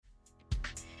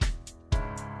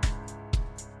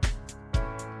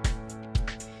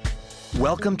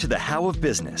Welcome to the How of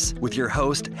Business with your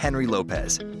host, Henry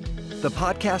Lopez, the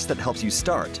podcast that helps you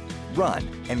start, run,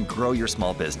 and grow your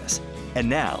small business. And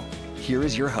now, here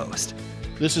is your host.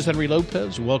 This is Henry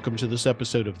Lopez. Welcome to this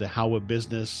episode of the How of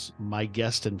Business. My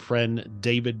guest and friend,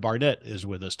 David Barnett, is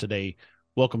with us today.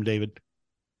 Welcome, David.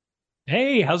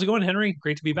 Hey, how's it going, Henry?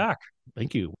 Great to be back.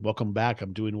 Thank you. Welcome back.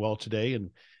 I'm doing well today,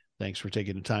 and thanks for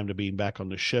taking the time to being back on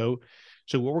the show.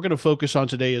 So what we're going to focus on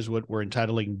today is what we're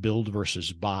entitling Build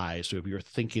versus Buy. So if you're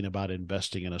thinking about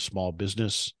investing in a small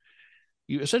business,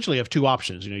 you essentially have two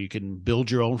options. You can build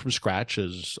your own from scratch,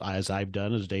 as I've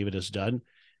done, as David has done,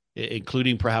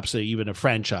 including perhaps even a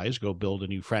franchise, go build a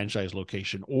new franchise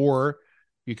location, or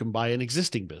you can buy an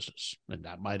existing business, and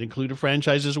that might include a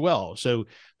franchise as well. So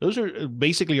those are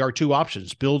basically our two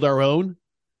options: build our own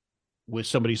with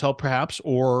somebody's help perhaps,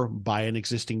 or buy an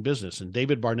existing business. And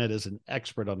David Barnett is an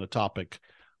expert on the topic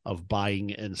of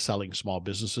buying and selling small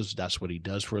businesses. That's what he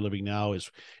does for a living now,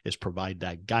 is provide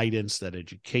that guidance, that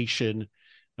education.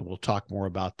 And we'll talk more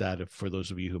about that for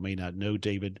those of you who may not know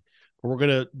David. But we're going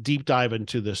to deep dive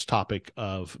into this topic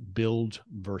of build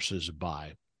versus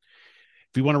buy.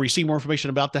 If you want to receive more information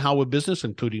about the How of Business,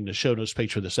 including the show notes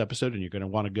page for this episode, and you're going to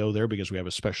want to go there because we have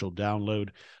a special download,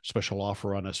 special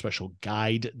offer on a special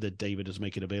guide that David is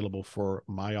making available for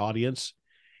my audience.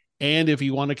 And if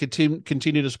you want to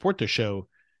continue to support the show,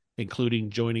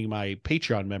 including joining my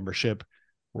Patreon membership,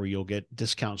 where you'll get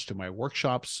discounts to my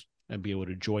workshops and be able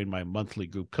to join my monthly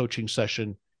group coaching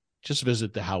session, just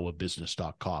visit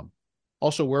thehowofbusiness.com.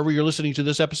 Also, wherever you're listening to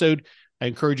this episode, I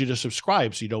encourage you to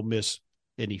subscribe so you don't miss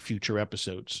any future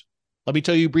episodes. Let me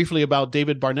tell you briefly about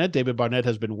David Barnett. David Barnett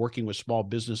has been working with small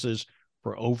businesses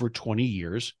for over 20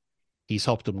 years. He's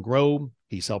helped them grow.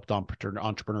 He's helped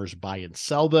entrepreneurs buy and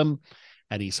sell them,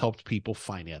 and he's helped people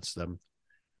finance them.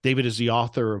 David is the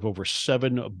author of over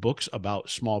 7 books about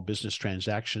small business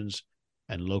transactions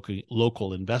and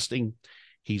local investing.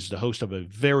 He's the host of a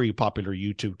very popular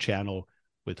YouTube channel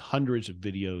with hundreds of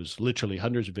videos, literally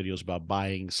hundreds of videos about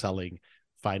buying, selling,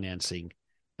 financing,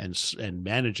 and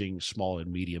managing small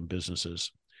and medium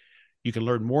businesses. You can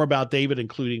learn more about David,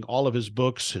 including all of his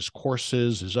books, his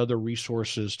courses, his other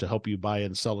resources to help you buy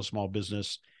and sell a small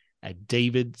business at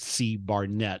David C.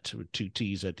 Barnett, with 2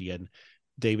 T's at the end,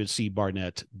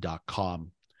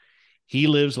 davidcbarnett.com. He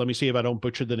lives, let me see if I don't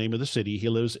butcher the name of the city. He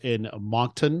lives in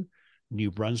Moncton,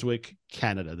 New Brunswick,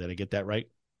 Canada. Did I get that right?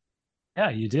 Yeah,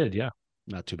 you did. Yeah.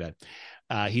 Not too bad.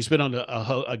 He's been on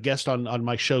a guest on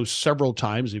my show several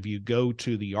times. If you go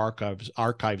to the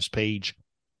archives page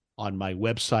on my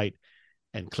website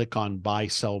and click on Buy,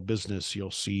 Sell Business,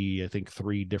 you'll see, I think,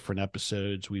 3 different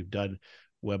episodes. We've done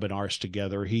webinars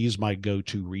together. He's my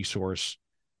go-to resource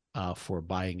for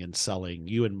buying and selling.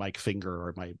 You and Mike Finger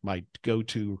are my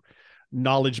go-to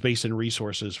knowledge base and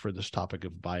resources for this topic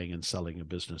of buying and selling a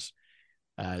business.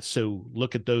 So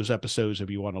look at those episodes if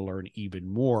you want to learn even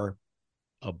more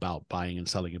about buying and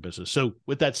selling a business. So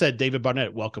with that said, David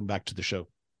Barnett, welcome back to the show.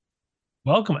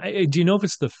 Welcome. Do you know if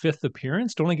it's the 5th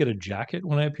appearance? Don't I get a jacket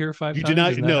when I appear 5 times? You do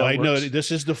not. No, I know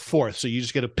this is the 4th. So you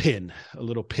just get a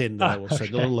little pin that I will send,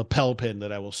 a little lapel pin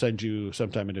that I will send you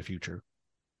sometime in the future.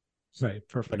 Right.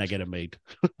 Perfect. When I get it made.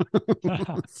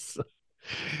 So,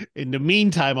 in the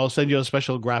meantime, I'll send you a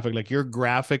special graphic. Like your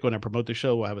graphic, when I promote the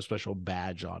show, will have a special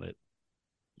badge on it.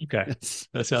 Okay.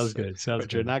 That sounds good.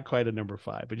 But you're not quite a number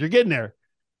 5, but you're getting there.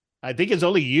 I think it's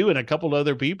only you and a couple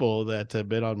other people that have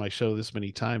been on my show this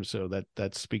many times. So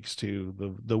that speaks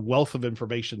to the wealth of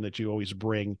information that you always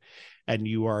bring, and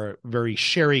you are very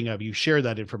sharing of. You share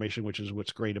that information, which is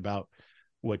what's great about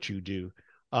what you do.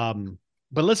 But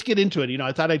let's get into it.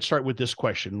 I thought I'd start with this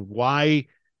question.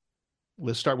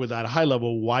 Let's start with at a high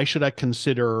level. Why should I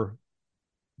consider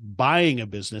buying a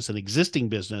business, an existing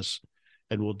business,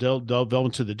 and we'll delve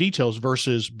into the details,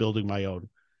 versus building my own?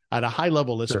 At a high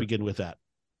level, let's begin with that.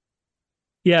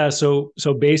 Yeah. So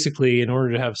basically, in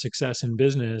order to have success in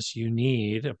business, you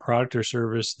need a product or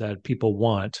service that people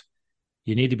want.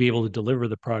 You need to be able to deliver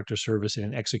the product or service in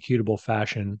an executable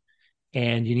fashion,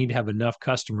 and you need to have enough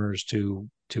customers to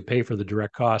pay for the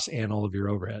direct costs and all of your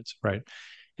overheads, right?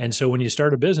 And so when you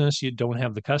start a business, you don't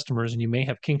have the customers, and you may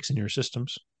have kinks in your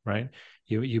systems, right?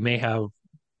 You may have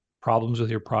problems with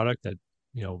your product that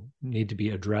need to be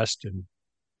addressed and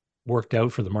worked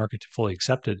out for the market to fully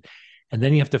accept it. And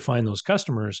then you have to find those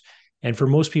customers. And for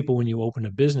most people, when you open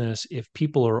a business, if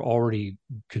people are already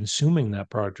consuming that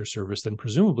product or service, then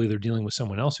presumably they're dealing with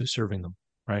someone else who's serving them,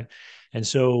 right? And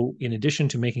so in addition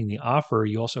to making the offer,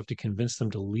 you also have to convince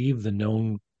them to leave the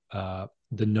known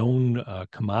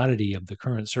commodity of the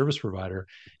current service provider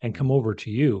and come over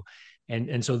to you.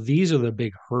 And so these are the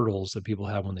big hurdles that people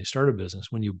have when they start a business.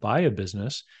 When you buy a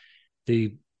business,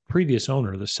 the previous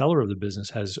owner, the seller of the business,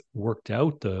 has worked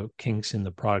out the kinks in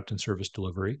the product and service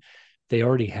delivery. They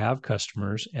already have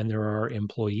customers, and there are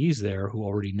employees there who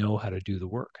already know how to do the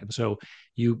work. And so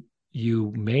you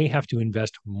may have to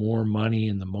invest more money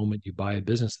in the moment you buy a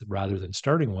business rather than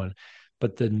starting one,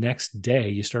 but the next day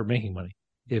you start making money,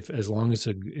 if as long as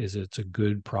it's a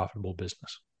good profitable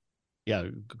business. Yeah,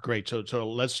 great. So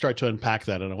let's start to unpack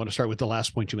that, and I want to start with the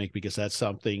last point you make, because that's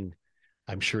something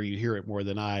I'm sure you hear it more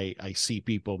than I see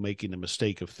people making the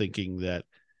mistake of thinking that,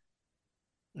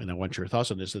 and I want your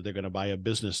thoughts on this, that they're going to buy a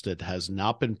business that has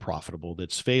not been profitable,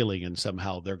 that's failing, and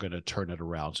somehow they're going to turn it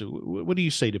around. So what do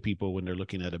you say to people when they're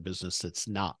looking at a business that's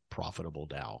not profitable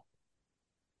now?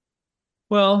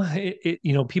 Well,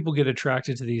 people get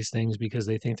attracted to these things because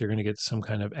they think they're going to get some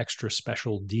kind of extra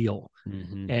special deal.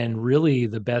 Mm-hmm. And really,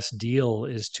 the best deal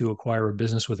is to acquire a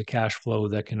business with a cash flow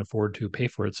that can afford to pay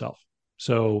for itself.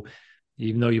 So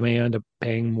even though you may end up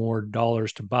paying more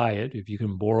dollars to buy it, if you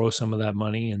can borrow some of that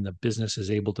money and the business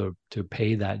is able to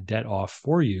pay that debt off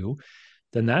for you,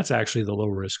 then that's actually the low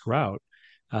risk route.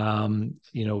 Um,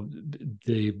 you know,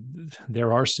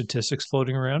 there are statistics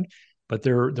floating around, but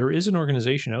there is an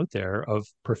organization out there of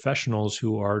professionals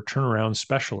who are turnaround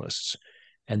specialists,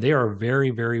 and they are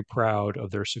very, very proud of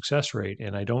their success rate.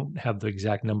 And I don't have the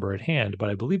exact number at hand,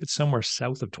 but I believe it's somewhere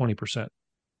south of 20%.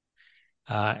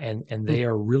 And they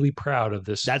are really proud of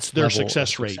this That's their level of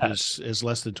success rate success. is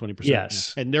less than 20%. Yeah.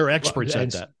 Yes, And they're experts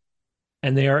at that.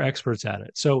 and they are experts at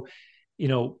it. So, you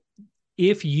know,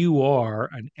 if you are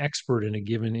an expert in a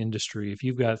given industry, if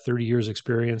you've got 30 years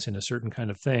experience in a certain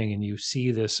kind of thing and you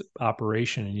see this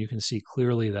operation and you can see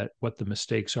clearly that what the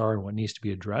mistakes are and what needs to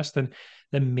be addressed, then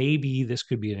maybe this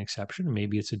could be an exception.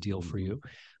 Maybe it's a deal for you.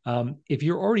 If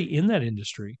you're already in that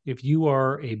industry, if you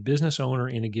are a business owner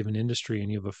in a given industry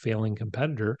and you have a failing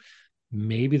competitor,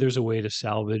 maybe there's a way to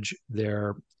salvage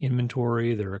their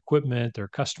inventory, their equipment, their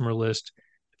customer list,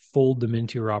 fold them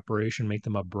into your operation, make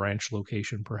them a branch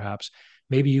location, perhaps.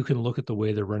 Maybe you can look at the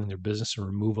way they're running their business and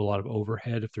remove a lot of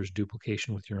overhead if there's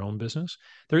duplication with your own business.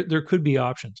 There could be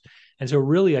options. And so,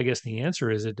 really, I guess the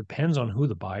answer is it depends on who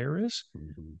the buyer is.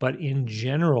 Mm-hmm. But in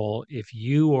general, if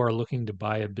you are looking to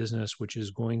buy a business which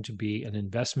is going to be an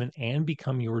investment and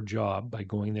become your job by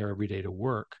going there every day to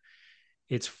work,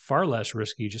 it's far less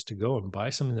risky just to go and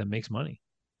buy something that makes money.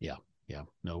 Yeah. Yeah.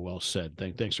 No, well said.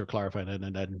 Thanks for clarifying that.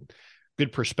 And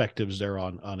good perspectives there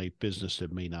on a business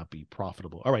that may not be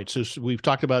profitable. All right. So we've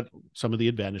talked about some of the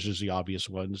advantages, the obvious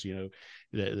ones,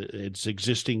 it's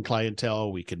existing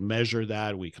clientele. We can measure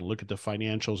that. We can look at the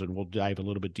financials, and we'll dive a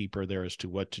little bit deeper there as to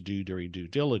what to do during due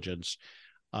diligence.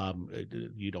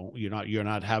 You're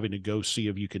not having to go see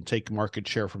if you can take market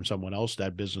share from someone else.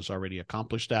 That business already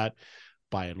accomplished that.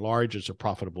 By and large, it's a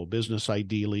profitable business,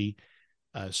 ideally.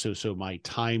 So my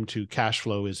time to cash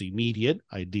flow is immediate,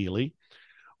 ideally.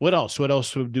 What else? What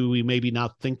else do we maybe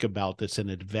not think about that's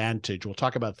an advantage? We'll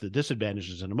talk about the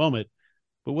disadvantages in a moment,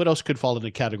 but what else could fall in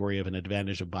the category of an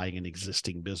advantage of buying an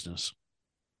existing business?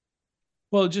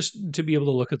 Well, just to be able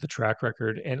to look at the track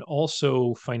record and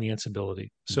also financeability.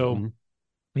 So,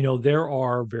 there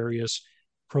are various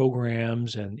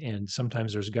programs and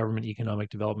sometimes there's government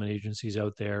economic development agencies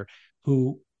out there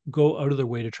who go out of their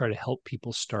way to try to help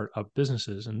people start up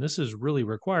businesses. And this is really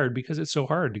required because it's so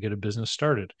hard to get a business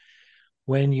started.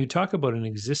 When you talk about an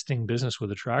existing business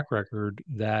with a track record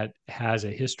that has a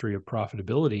history of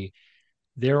profitability,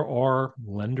 there are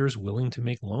lenders willing to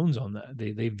make loans on that.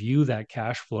 They view that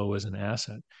cash flow as an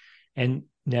asset. And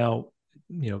now,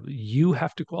 you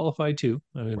have to qualify too.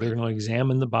 I mean, they're going to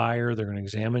examine the buyer. They're going to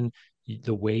examine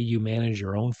the way you manage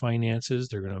your own finances.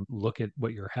 They're going to look at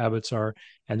what your habits are,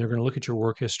 and they're going to look at your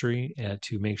work history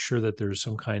to make sure that there's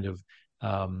some kind of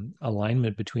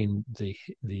alignment between the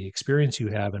experience you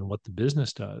have and what the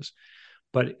business does.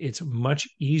 But it's much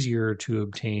easier to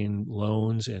obtain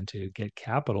loans and to get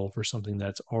capital for something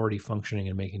that's already functioning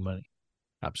and making money.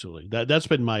 Absolutely. That's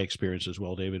been my experience as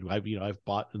well, David. I've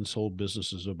bought and sold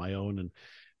businesses of my own and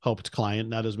helped client,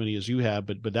 not as many as you have,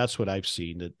 but that's what I've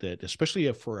seen, that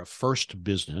especially for a first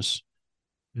business,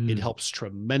 it helps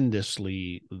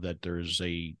tremendously that there's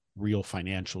a real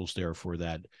financials there for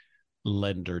that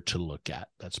lender to look at.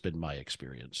 That's been my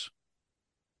experience.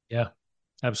 Yeah,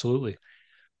 absolutely.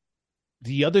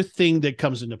 The other thing that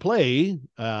comes into play,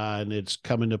 and it's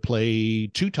come into play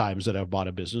 2 times that I've bought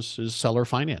a business, is seller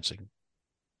financing.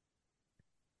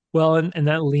 Well, and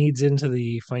that leads into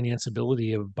the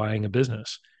financeability of buying a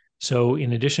business. So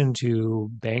in addition to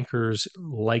bankers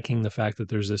liking the fact that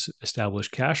there's this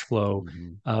established cash flow,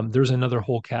 there's another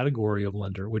whole category of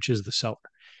lender, which is the seller.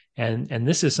 And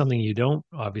this is something you don't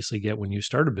obviously get when you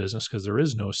start a business, because there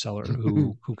is no seller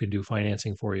who can do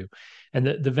financing for you. And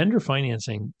the vendor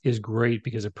financing is great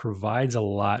because it provides a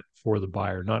lot for the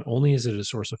buyer. Not only is it a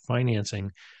source of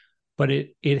financing, but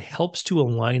it helps to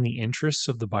align the interests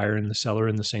of the buyer and the seller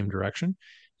in the same direction.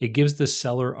 It gives the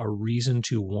seller a reason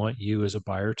to want you as a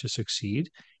buyer to succeed.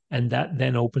 And that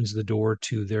then opens the door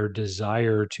to their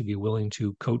desire to be willing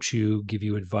to coach you, give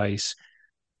you advice.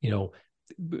 You know,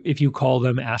 if you call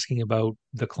them asking about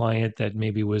the client that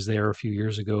maybe was there a few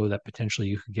years ago that potentially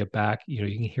you could get back, you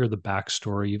can hear the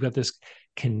backstory. You've got this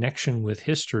connection with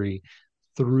history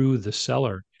through the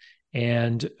seller.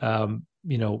 And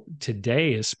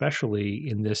today, especially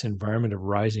in this environment of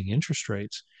rising interest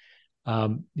rates,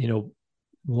 um, you know,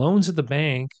 loans at the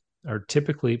bank are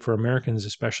typically, for Americans,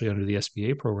 especially under the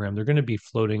SBA program, they're going to be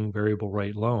floating variable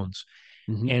rate loans.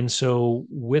 Mm-hmm. And so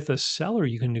with a seller,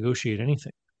 you can negotiate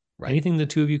anything. Right. Anything the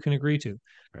two of you can agree to.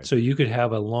 Right. So you could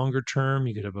have a longer term,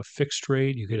 you could have a fixed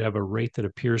rate, you could have a rate that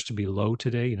appears to be low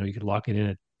today. You could lock it in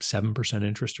at 7%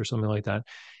 interest or something like that.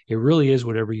 It really is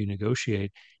whatever you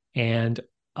negotiate. And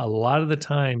a lot of the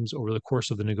times over the course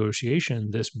of the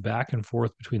negotiation, this back and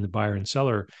forth between the buyer and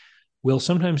seller will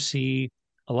sometimes see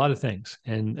a lot of things.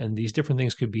 And these different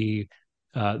things could be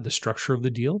the structure of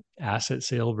the deal, asset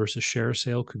sale versus share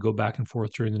sale could go back and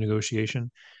forth during the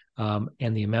negotiation,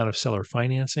 and the amount of seller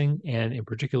financing, and in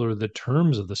particular, the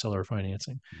terms of the seller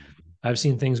financing. Mm-hmm. I've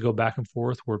seen things go back and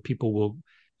forth where people will,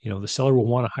 the seller will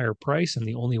want a higher price, and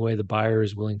the only way the buyer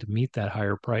is willing to meet that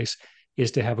higher price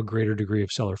is to have a greater degree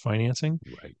of seller financing.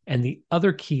 Right. And the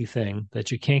other key thing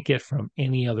that you can't get from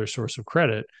any other source of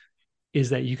credit is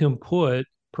that you can put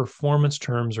performance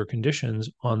terms or conditions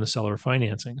on the seller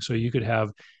financing. So you could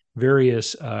have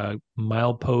various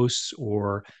mileposts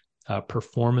or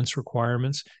performance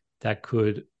requirements that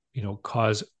could,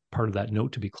 cause part of that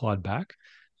note to be clawed back.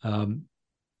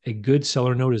 A good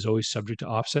seller note is always subject to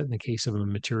offset in the case of a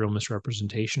material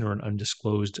misrepresentation or an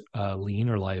undisclosed lien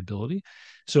or liability.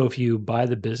 So if you buy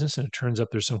the business and it turns up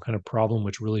there's some kind of problem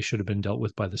which really should have been dealt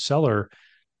with by the seller,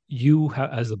 you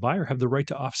as the buyer have the right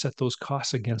to offset those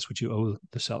costs against what you owe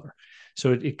the seller.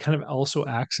 So it kind of also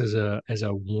acts as a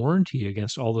warranty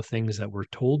against all the things that were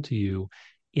told to you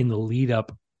in the lead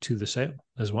up to the sale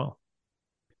as well.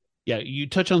 Yeah, you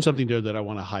touch on something there that I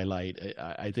want to highlight.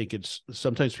 I think it's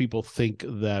sometimes people think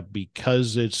that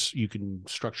because you can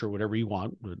structure whatever you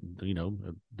want,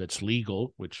 that's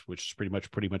legal, which is pretty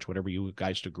much whatever you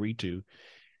guys agree to.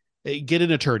 Get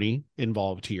an attorney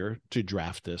involved here to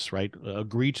draft this, right?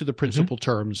 Agree to the principal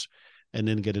terms and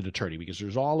then get an attorney, because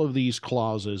there's all of these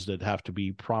clauses that have to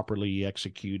be properly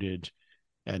executed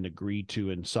and agreed to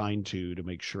and signed to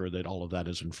make sure that all of that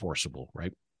is enforceable,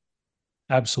 right?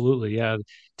 Absolutely. Yeah.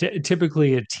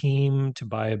 Typically, a team to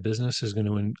buy a business is going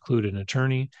to include an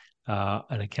attorney,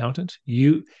 an accountant.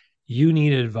 You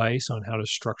need advice on how to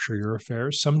structure your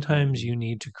affairs. Sometimes you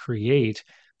need to create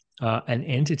an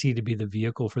entity to be the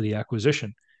vehicle for the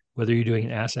acquisition, whether you're doing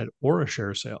an asset or a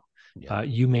share sale. Yeah.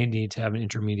 You may need to have an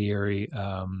intermediary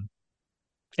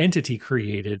entity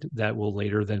created that will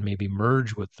later then maybe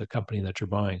merge with the company that you're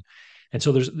buying. And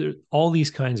so there's all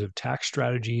these kinds of tax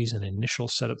strategies and initial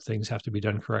setup things have to be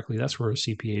done correctly. That's where a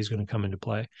CPA is going to come into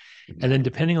play. Exactly. And then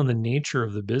depending on the nature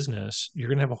of the business, you're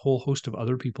going to have a whole host of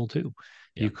other people too.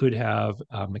 Yeah. You could have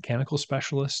mechanical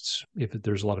specialists if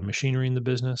there's a lot of machinery in the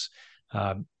business.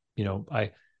 I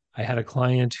had a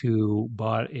client who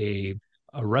bought a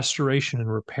restoration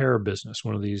and repair business,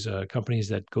 one of these companies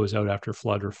that goes out after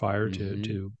flood or fire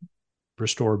to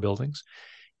restore buildings.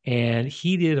 And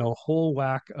he did a whole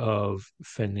whack of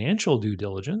financial due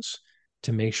diligence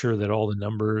to make sure that all the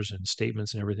numbers and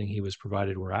statements and everything he was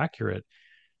provided were accurate.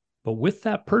 But with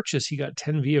that purchase, he got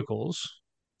 10 vehicles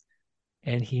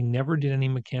and he never did any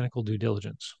mechanical due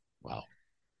diligence. Wow.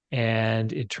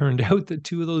 And it turned out that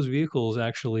 2 of those vehicles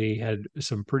actually had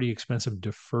some pretty expensive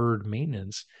deferred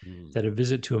maintenance that a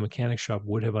visit to a mechanic shop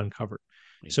would have uncovered.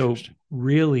 So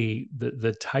really,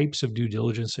 the types of due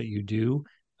diligence that you do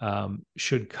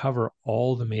should cover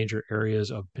all the major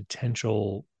areas of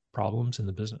potential problems in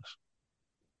the business.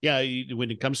 Yeah,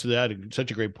 when it comes to that, it's such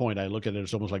a great point. I look at it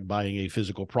as almost like buying a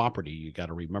physical property. You got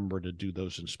to remember to do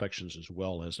those inspections as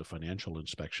well as the financial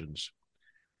inspections.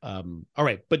 All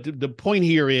right, but the point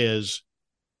here is,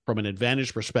 from an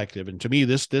advantage perspective, and to me,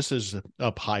 this is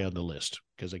up high on the list,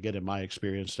 because again, in my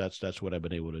experience, that's what I've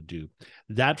been able to do.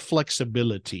 That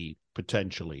flexibility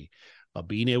potentially of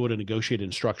being able to negotiate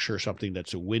and structure something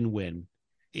that's a win-win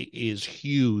is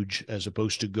huge, as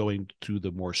opposed to going to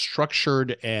the more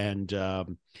structured and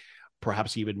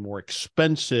perhaps even more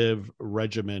expensive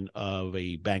regimen of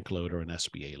a bank loan or an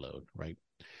SBA loan, right?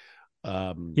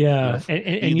 Yeah. The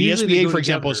And usually they SBA, go for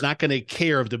example, is together. not going to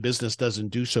care if the business doesn't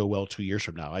do so well 2 years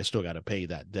from now. I still got to pay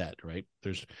that debt, right?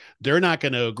 They're not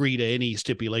going to agree to any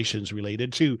stipulations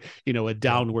related to, a Yeah.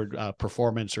 downward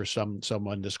performance or some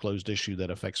undisclosed issue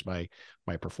that affects my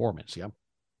performance. Yeah.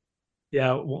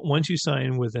 Yeah. Once you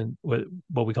sign with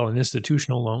what we call an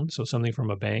institutional loan, so something from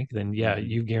a bank, then yeah, Mhm.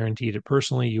 you've guaranteed it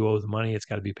personally. You owe the money. It's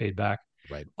got to be paid back.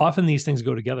 Right. Often these things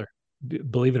go together.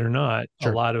 Believe it or not, a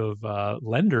Sure. lot of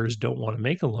lenders don't want to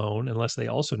make a loan unless they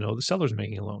also know the seller's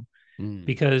making a loan, Mm.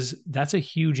 because that's a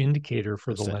huge indicator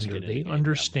for A the lender. skin in the They game. Yeah.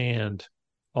 understand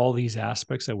all these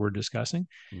aspects that we're discussing.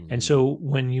 And Mhm. so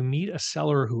when you meet a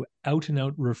seller who out and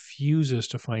out refuses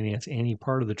to finance any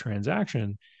part of the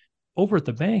transaction, over at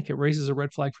the bank, it raises a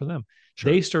red flag for them.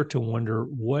 Sure. They start to wonder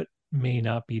what may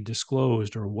not be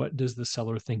disclosed, or what does the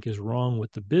seller think is wrong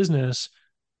with the business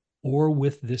or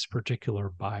with this particular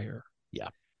buyer. Yeah.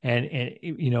 And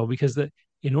because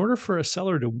in order for a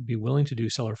seller to be willing to do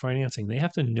seller financing, they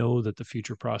have to know that the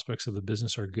future prospects of the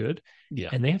business are good, Yeah.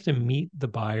 and they have to meet the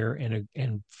buyer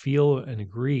and feel and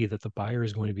agree that the buyer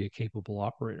is going to be a capable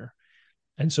operator.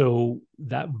 And so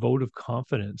that vote of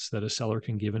confidence that a seller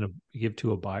can give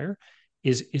to a buyer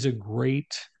is a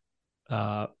great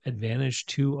advantage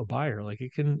to a buyer. Like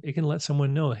it can let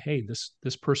someone know, hey,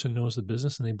 this person knows the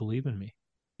business and they believe in me.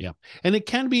 Yeah. And it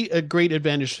can be a great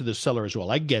advantage to the seller as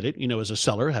well. I get it, as a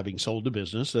seller, having sold the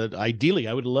business, that ideally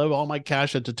I would love all my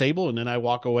cash at the table and then I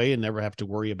walk away and never have to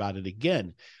worry about it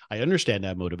again. I understand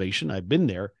that motivation. I've been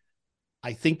there.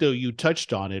 I think, though, you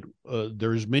touched on it.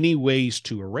 There's many ways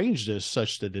to arrange this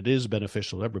such that it is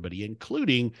beneficial to everybody,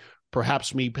 including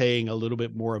perhaps me paying a little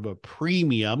bit more of a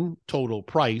premium total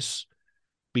price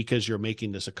because you're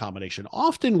making this accommodation.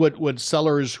 Often what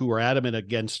sellers who are adamant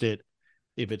against it,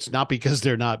 if it's not because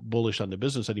they're not bullish on the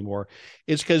business anymore,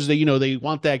 it's because they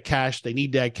want that cash. They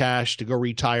need that cash to go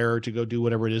retire, to go do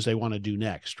whatever it is they want to do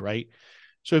next, right?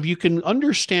 So if you can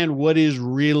understand what is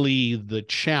really the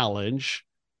challenge,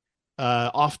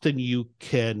 often you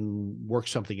can work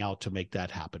something out to make that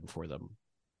happen for them.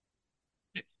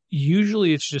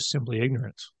 Usually it's just simply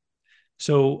ignorance.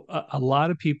 So a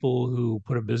lot of people who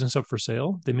put a business up for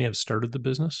sale, they may have started the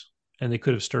business, and they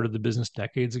could have started the business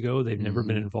decades ago. They've never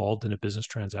been Mm-hmm. involved in a business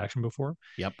transaction before.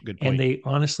 Yep. Good And point. they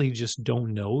honestly just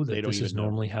don't know They that don't this is even know.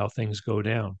 normally how things go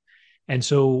down. And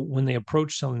so when they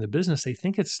approach selling the business, they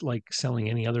think it's like selling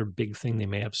any other big thing they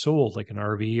may have sold, like an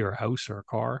RV or a house or a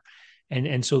car.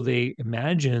 And so they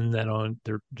imagine that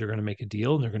they're going to make a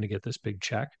deal and they're going to get this big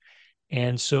check.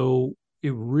 And so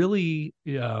it really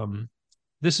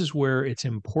this is where it's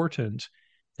important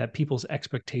that people's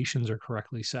expectations are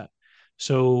correctly set.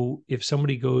 So if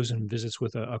somebody goes and visits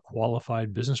with a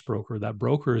qualified business broker, that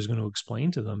broker is going to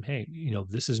explain to them, hey,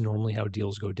 this is normally how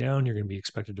deals go down. You're going to be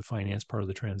expected to finance part of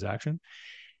the transaction.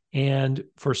 And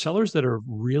for sellers that are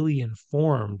really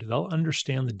informed, they'll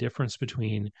understand the difference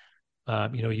between,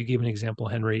 you gave an example,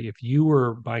 Henry. If you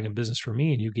were buying a business for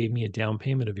me and you gave me a down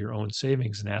payment of your own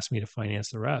savings and asked me to finance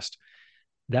the rest,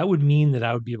 that would mean that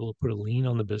I would be able to put a lien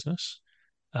on the business.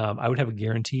 I would have a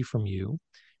guarantee from you.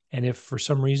 And if for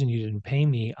some reason you didn't pay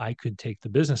me, I could take the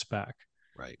business back.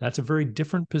 Right. That's a very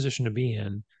different position to be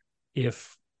in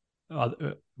if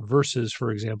versus,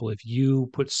 for example, if you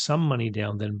put some money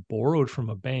down, then borrowed from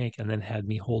a bank and then had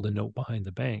me hold a note behind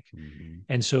the bank. Mm-hmm.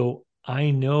 And so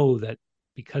I know that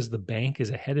because the bank is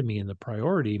ahead of me in the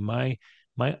priority, my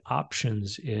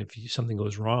options if something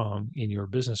goes wrong in your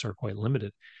business are quite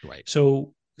limited. Right.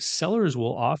 So sellers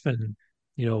will often,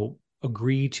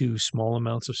 agree to small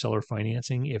amounts of seller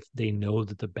financing if they know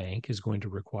that the bank is going to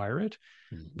require it.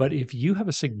 Mm-hmm. But if you have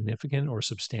a significant or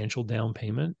substantial down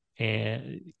payment,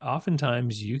 and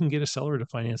oftentimes you can get a seller to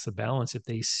finance the balance if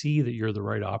they see that you're the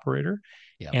right operator,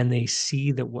 Yeah. and they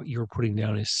see that what you're putting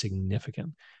down is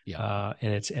significant. Yeah.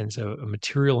 And it's a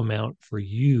material amount for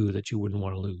you that you wouldn't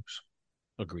want to lose.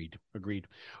 Agreed.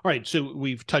 All right. So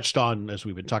we've touched on, as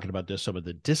we've been talking about this, some of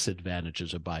the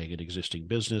disadvantages of buying an existing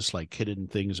business, like hidden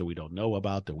things that we don't know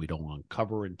about, that we don't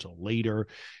uncover until later.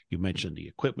 You mentioned the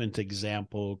equipment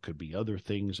example, could be other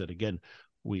things that, again,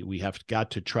 we have got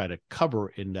to try to cover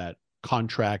in that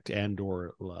contract and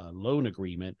or loan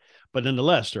agreement. But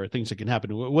nonetheless, there are things that can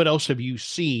happen. What else have you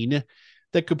seen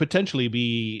that could potentially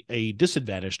be a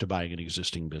disadvantage to buying an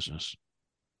existing business?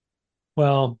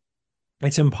 Well,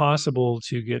 it's impossible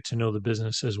to get to know the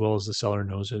business as well as the seller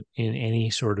knows it in any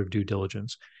sort of due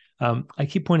diligence. I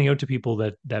keep pointing out to people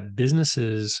that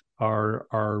businesses are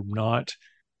not,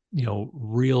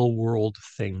 real world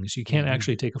things. You can't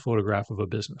actually take a photograph of a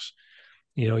business.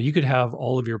 You could have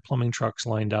all of your plumbing trucks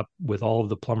lined up with all of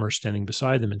the plumbers standing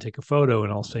beside them and take a photo,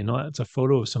 and I'll say, no, it's a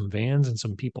photo of some vans and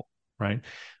some people. right?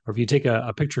 Or if you take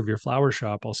a picture of your flower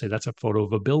shop, I'll say that's a photo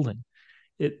of a building.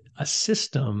 A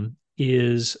system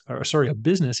is, or sorry, a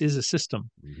business is a system.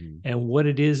 Mm-hmm. And what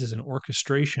it is an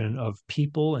orchestration of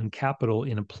people and capital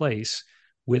in a place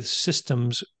with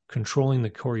systems controlling the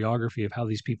choreography of how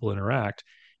these people interact.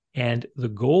 And the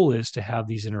goal is to have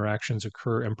these interactions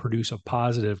occur and produce a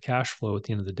positive cash flow at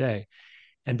the end of the day.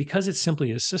 And because it's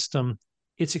simply a system,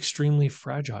 it's extremely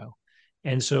fragile.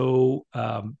 And so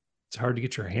it's hard to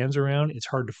get your hands around. It's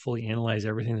hard to fully analyze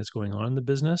everything that's going on in the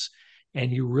business.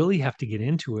 And you really have to get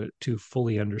into it to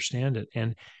fully understand it.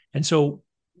 And so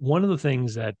one of the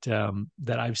things that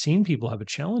I've seen people have a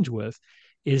challenge with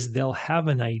is they'll have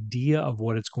an idea of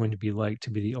what it's going to be like to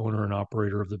be the owner and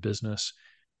operator of the business.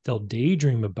 They'll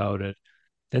daydream about it.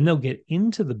 Then they'll get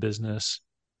into the business.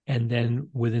 And then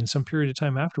within some period of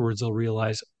time afterwards, they'll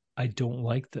realize, I don't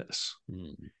like this.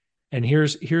 Mm. And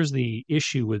here's the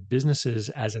issue with businesses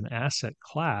as an asset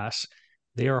class.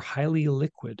 They are highly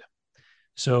liquid.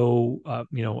 So,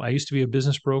 I used to be a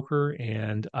business broker,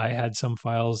 and I had some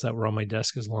files that were on my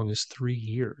desk as long as 3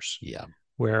 years. Yeah.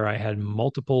 Where I had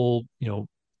multiple,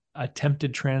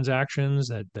 attempted transactions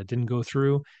that didn't go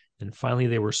through, and finally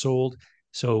they were sold.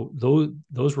 So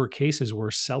those were cases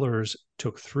where sellers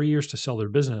took 3 years to sell their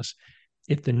business.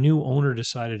 If the new owner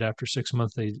decided after 6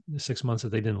 months that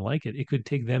they didn't like it, it could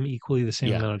take them equally the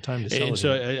same amount of time to sell and it.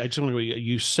 So I just want to,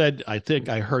 you said, I think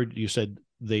I heard you said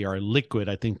they are liquid.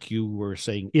 I think you were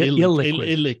saying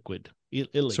illiquid.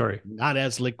 Illiquid. Sorry, not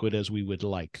as liquid as we would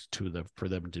like for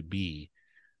them to be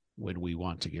when we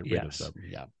want to get rid of them.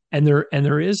 Yeah. And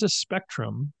there is a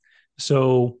spectrum.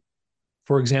 So,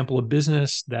 for example, a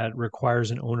business that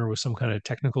requires an owner with some kind of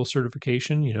technical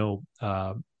certification,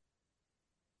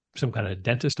 some kind of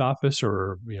dentist office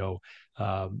or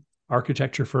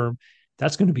architecture firm,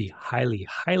 that's going to be highly,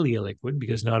 highly illiquid,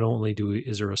 because not only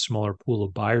is there a smaller pool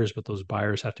of buyers, but those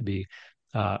buyers have to be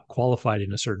qualified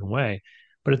in a certain way.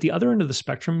 But at the other end of the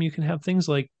spectrum, you can have things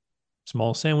like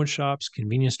small sandwich shops,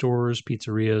 convenience stores,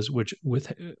 pizzerias, which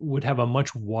would have a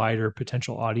much wider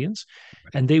potential audience,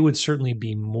 right. And they would certainly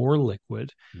be more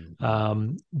liquid.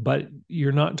 Mm-hmm. But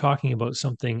you're not talking about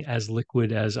something as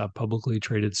liquid as a publicly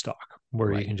traded stock, where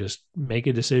right. You can just make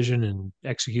a decision and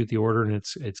execute the order, and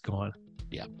it's gone.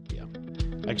 Yeah.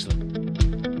 Excellent.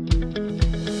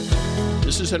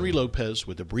 This is Henry Lopez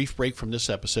with a brief break from this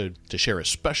episode to share a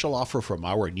special offer from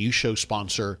our new show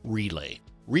sponsor, Relay.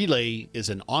 Relay is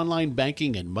an online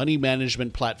banking and money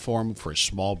management platform for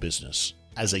small business.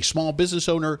 As a small business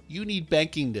owner, you need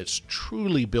banking that's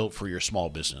truly built for your small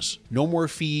business. No more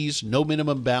fees, no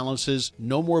minimum balances,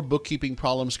 no more bookkeeping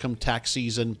problems come tax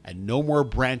season, and no more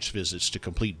branch visits to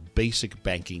complete basic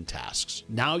banking tasks.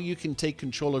 Now you can take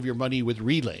control of your money with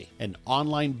Relay, an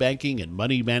online banking and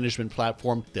money management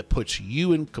platform that puts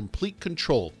you in complete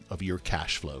control of your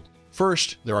cash flow.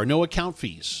 First, there are no account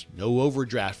fees, no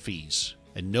overdraft fees,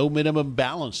 and no minimum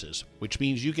balances, which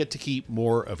means you get to keep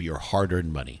more of your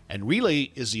hard-earned money. And Relay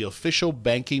is the official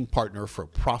banking partner for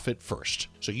Profit First,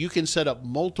 so you can set up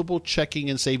multiple checking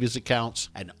and savings accounts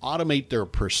and automate their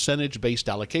percentage-based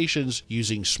allocations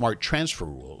using smart transfer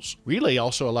rules. Relay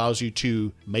also allows you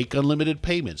to make unlimited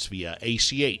payments via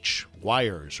ACH,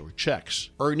 wires, or checks,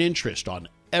 earn interest on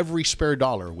every spare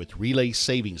dollar with Relay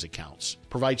savings accounts,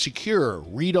 provide secure,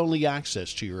 read-only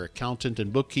access to your accountant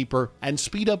and bookkeeper, and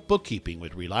speed up bookkeeping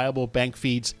with reliable bank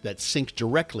feeds that sync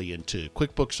directly into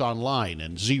QuickBooks Online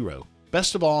and Xero.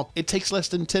 Best of all, it takes less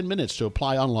than 10 minutes to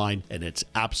apply online, and it's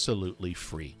absolutely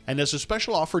free. And as a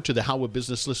special offer to the How a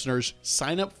Business listeners,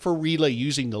 sign up for Relay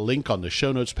using the link on the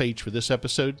show notes page for this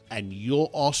episode, and you'll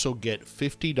also get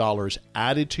 $50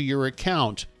 added to your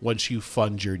account once you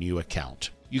fund your new account.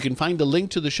 You can find the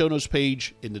link to the show notes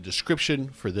page in the description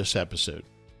for this episode.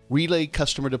 Relay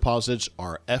customer deposits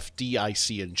are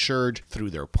FDIC insured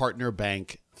through their partner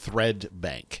bank, Thread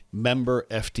Bank, member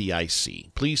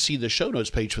FDIC. Please see the show notes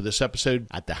page for this episode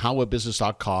at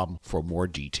thehowabusiness.com for more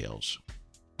details.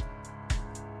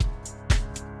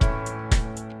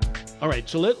 All right,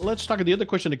 so let's talk. The other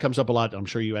question that comes up a lot, I'm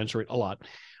sure you answer it a lot.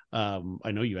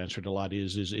 I know you answered a lot.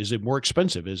 Is it more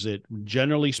expensive? Is it,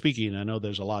 generally speaking, I know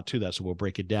there's a lot to that, so we'll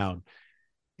break it down.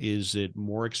 Is it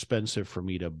more expensive for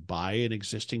me to buy an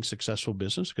existing successful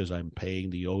business because I'm paying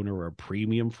the owner a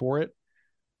premium for it,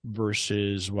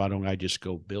 versus why don't I just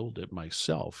go build it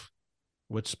myself?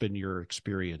 What's been your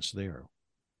experience there?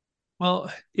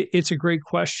 Well, it's a great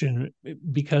question,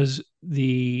 because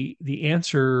the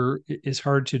answer is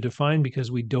hard to define, because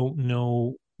we don't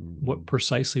know what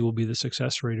precisely will be the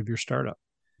success rate of your startup.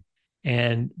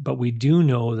 But we do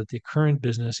know that the current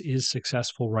business is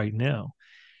successful right now.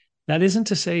 That isn't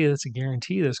to say that's a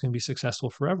guarantee that it's going to be successful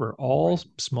forever. All Right.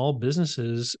 small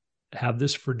businesses have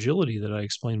this fragility that I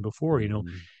explained before. Mhm.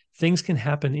 Things can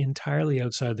happen entirely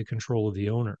outside the control of the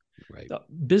owner. Right.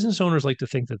 Business owners like to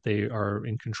think that they are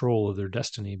in control of their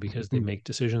destiny because they make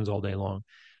decisions all day long.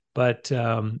 But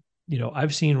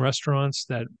I've seen restaurants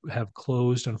that have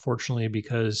closed, unfortunately,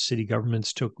 because city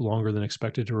governments took longer than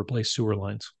expected to replace sewer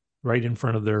lines right in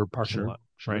front of their parking Sure. lot,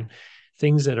 right? Sure.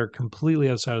 Things that are completely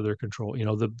outside of their control.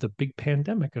 The big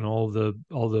pandemic and all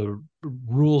the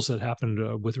rules that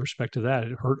happened with respect to that,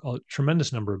 it hurt a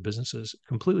tremendous number of businesses,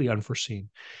 completely unforeseen.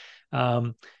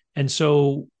 Um, and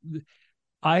so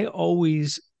I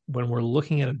always, when we're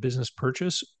looking at a business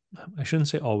purchase, I shouldn't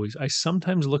say always. I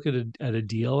sometimes look at a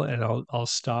deal and I'll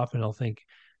stop and I'll think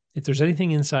if there's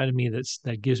anything inside of me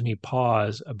that gives me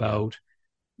pause Yeah. about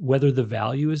whether the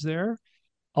value is there,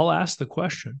 I'll ask the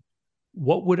question,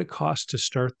 what would it cost to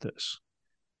start this?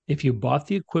 If you bought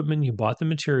the equipment, you bought the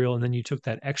material, and then you took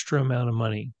that extra amount of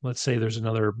money, let's say there's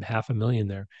another 500,000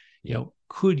 there, Yeah.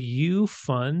 could you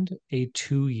fund a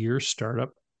 2-year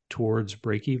startup towards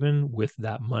break even with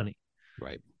that money?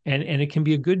 Right. And it can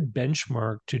be a good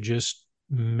benchmark to just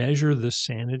measure the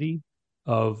sanity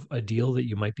of a deal that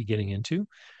you might be getting into.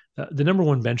 The number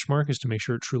one benchmark is to make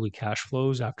sure it truly cash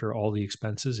flows after all the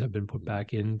expenses have been put Mhm.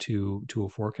 back into a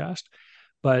forecast.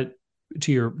 But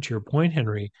to your point,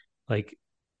 Henry, like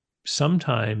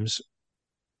sometimes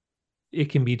it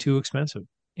can be too expensive.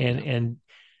 And Yeah. and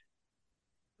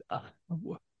uh,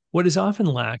 what is often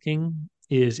lacking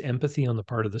is empathy on the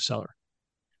part of the seller,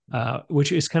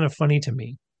 which is kind of funny to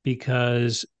me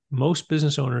because most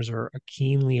business owners are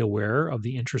keenly aware of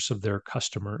the interests of their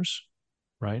customers,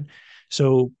 right?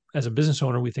 So as a business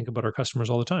owner, we think about our customers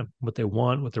all the time, what they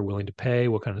want, what they're willing to pay,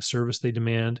 what kind of service they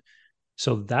demand.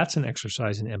 So that's an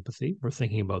exercise in empathy. We're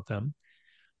thinking about them.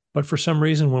 But for some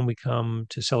reason, when we come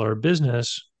to sell our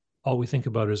business, all we think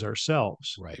about is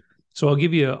ourselves. Right. So I'll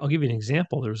give you an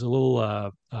example. There was a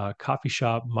little coffee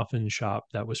shop, muffin shop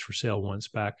that was for sale once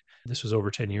back. This was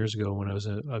over 10 years ago when I was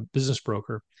a business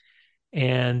broker.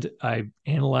 And I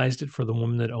analyzed it for the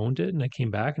woman that owned it. And I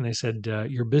came back and I said,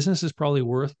 your business is probably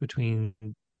worth between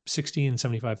 60 and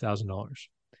 $75,000.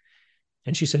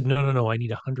 And she said, no, no, no, I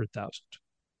need 100,000.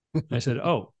 I said,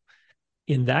 oh,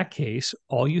 in that case,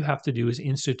 all you have to do is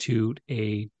institute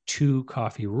a 2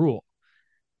 coffee rule.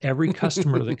 Every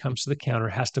customer that comes to the counter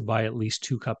has to buy at least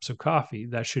 2 cups of coffee.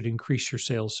 That should increase your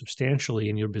sales substantially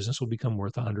and your business will become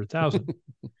worth 100,000.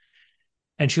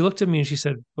 And she looked at me and she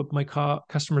said, but my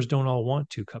customers don't all want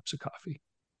 2 cups of coffee.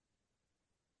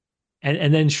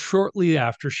 And then shortly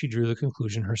after, she drew the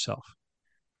conclusion herself.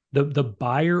 The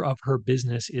buyer of her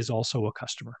business is also a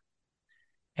customer.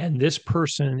 And this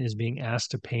person is being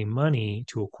asked to pay money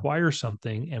to acquire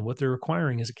something. And what they're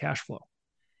acquiring is a cash flow.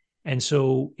 And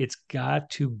so it's got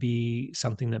to be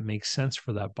something that makes sense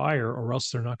for that buyer, or else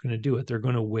they're not going to do it. They're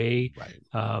going to weigh Right.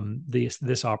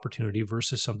 this opportunity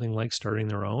versus something like starting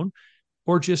their own,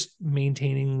 or just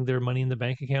maintaining their money in the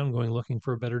bank account and going looking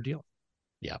for a better deal.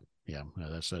 Yeah. Yeah.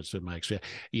 That's my experience.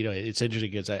 It's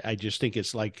interesting because I just think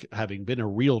it's like having been a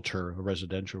realtor, a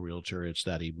residential realtor, it's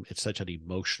such an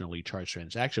emotionally charged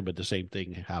transaction, but the same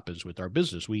thing happens with our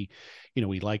business. We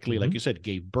likely, like Mm-hmm. you said,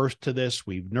 gave birth to this.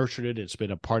 We've nurtured it. It's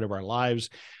been a part of our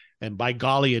lives. And by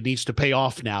golly, it needs to pay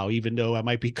off now, even though I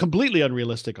might be completely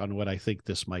unrealistic on what I think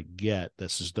this might get.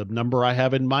 This is the number I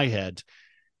have in my head.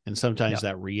 And sometimes Yeah.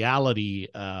 that reality,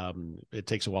 it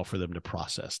takes a while for them to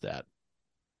process that.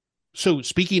 So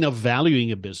speaking of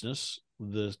valuing a business,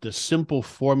 the simple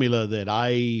formula that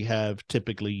I have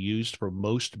typically used for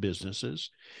most businesses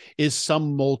is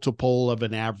some multiple of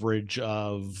an average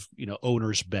of,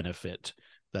 owner's benefit,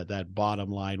 that bottom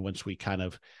line once we kind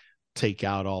of take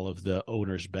out all of the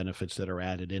owner's benefits that are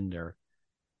added in there.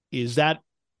 Is that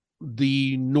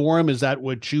the norm? Is that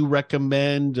what you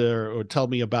recommend, or tell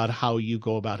me about how you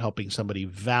go about helping somebody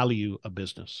value a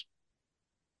business?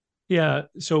 Yeah.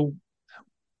 So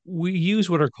we use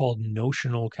what are called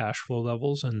notional cash flow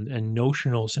levels, and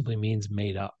notional simply means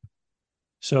made up.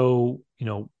 So,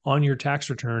 on your tax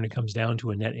return, it comes down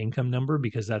to a net income number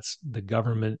because that's what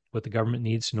the government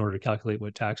needs in order to calculate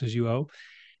what taxes you owe.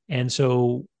 And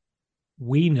so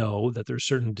we know that there's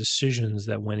certain decisions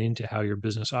that went into how your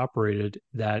business operated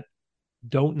that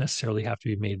don't necessarily have to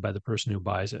be made by the person who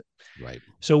buys it. Right.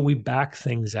 So we back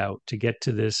things out to get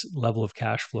to this level of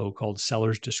cash flow called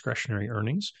seller's discretionary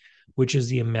earnings, which is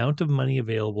the amount of money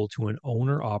available to an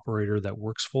owner operator that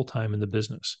works full time in the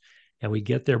business. And we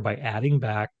get there by adding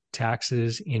back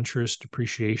taxes, interest,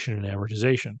 depreciation, and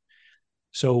amortization.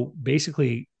 So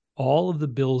basically, all of the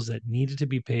bills that needed to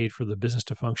be paid for the business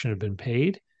to function have been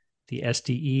paid. The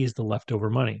SDE is the leftover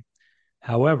money.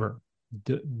 However,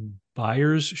 the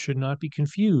buyers should not be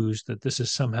confused that this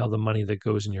is somehow the money that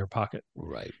goes in your pocket.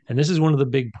 Right. And this is one of the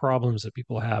big problems that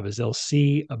people have is they'll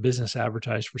see a business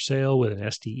advertised for sale with an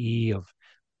SDE of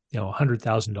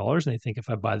 $100,000, and they think if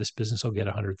I buy this business, I'll get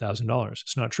 $100,000.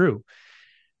 It's not true,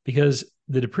 because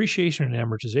the depreciation and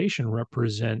amortization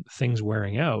represent things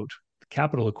wearing out,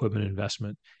 capital equipment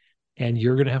investment, and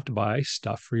you're going to have to buy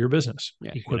stuff for your business,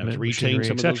 Yeah, you're gonna have equipment, to retain machinery,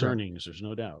 some of those etc. earnings. There's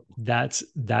no doubt. That's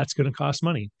going to cost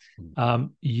money.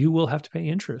 You will have to pay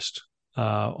interest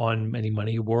on any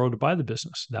money you borrowed to buy the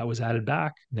business. That was added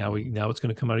back. Now it's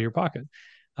going to come out of your pocket.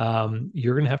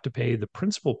 You're going to have to pay the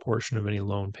principal portion of any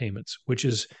loan payments, which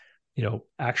is,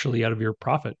 actually out of your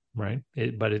profit, right?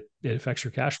 But it affects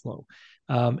your cash flow.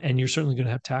 And you're certainly going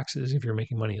to have taxes if you're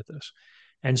making money at this.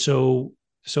 And so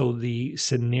the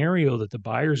scenario that the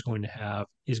buyer is going to have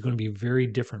is going to be very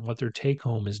different. What their take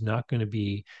home is not going to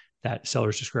be that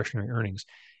seller's discretionary earnings.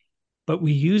 But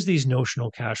we use these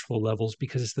notional cash flow levels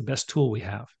because it's the best tool we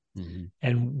have. Mm-hmm.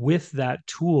 And with that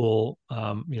tool,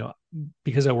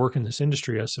 because I work in this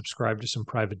industry, I subscribe to some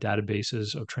private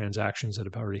databases of transactions that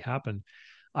have already happened.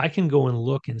 I can go and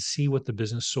look and see what the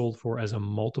business sold for as a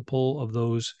multiple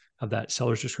of that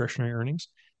seller's discretionary earnings.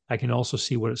 I can also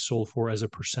see what it sold for as a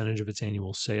percentage of its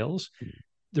annual sales. Mm-hmm.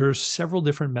 There are several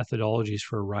different methodologies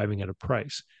for arriving at a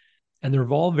price, and they're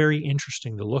all very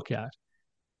interesting to look at,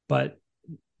 but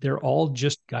they're all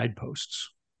just guideposts.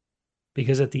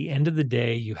 Because at the end of the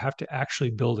day, you have to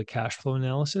actually build a cash flow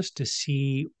analysis to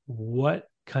see what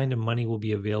kind of money will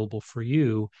be available for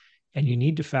you. And you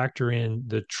need to factor in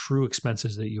the true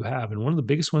expenses that you have. And one of the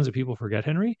biggest ones that people forget,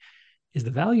 Henry, is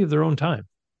the value of their own time.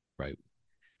 Right.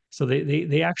 So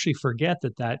they actually forget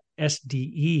that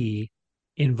SDE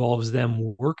involves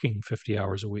them working 50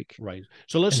 hours a week. Right.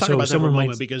 So let's talk about that for a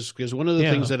moment, because one of the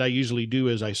things that I usually do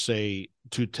is I say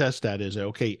to test that is,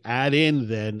 okay, add in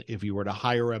then if you were to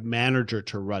hire a manager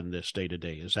to run this day to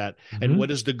day, is that, and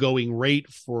what is the going rate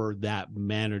for that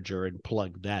manager, and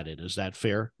plug that in. Is that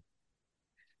fair?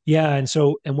 Yeah.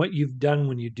 And what you've done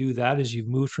when you do that is you've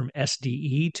moved from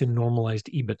SDE to normalized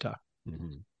EBITDA.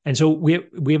 Mm-hmm. And so we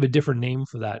have a different name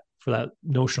for that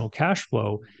notional cash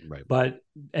flow. Right.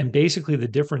 And basically the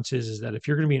difference is that if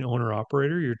you're going to be an owner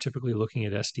operator, you're typically looking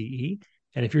at SDE.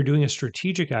 And if you're doing a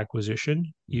strategic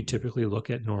acquisition, you typically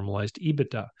look at normalized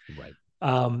EBITDA.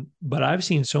 Right. But I've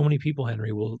seen so many people,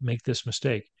 Henry, will make this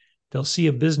mistake. They'll see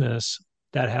a business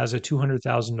that has a $200,000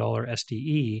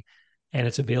 SDE and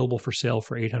it's available for sale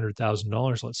for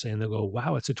 $800,000, let's say, and they'll go,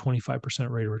 wow, it's a 25%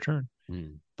 rate of return.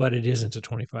 But it isn't a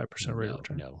 25% rate of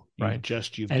return. No, right? You've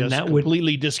just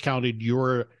completely discounted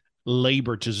your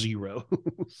labor to zero.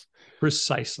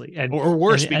 Precisely. And or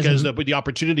worse, because the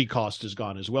opportunity cost is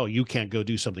gone as well. You can't go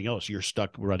do something else. You're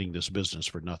stuck running this business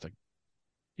for nothing.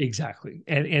 Exactly.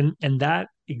 And that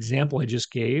example I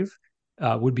just gave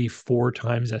would be 4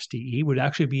 times SDE, would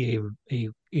actually be a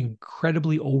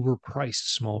incredibly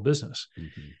overpriced small business.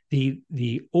 Mm-hmm.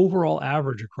 The overall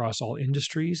average across all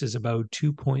industries is about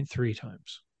 2.3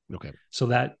 times. Okay. So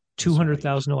that $200,000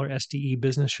 SDE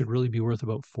business should really be worth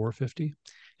about $450,000.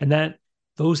 And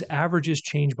those averages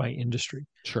change by industry.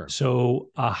 Sure. So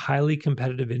a highly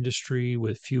competitive industry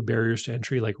with few barriers to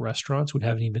entry, like restaurants, would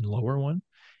have an even lower one.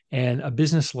 And a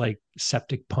business like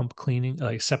septic pump cleaning,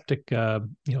 like septic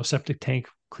tank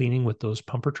cleaning with those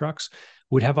pumper trucks,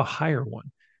 would have a higher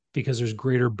one, because there's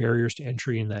greater barriers to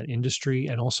entry in that industry,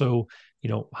 and also,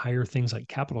 higher things like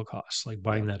capital costs, like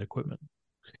buying that equipment.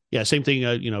 Yeah, same thing.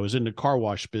 I was in the car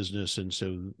wash business, and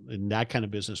so in that kind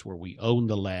of business where we own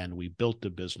the land, we built the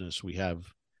business, we have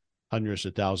hundreds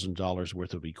of thousands of dollars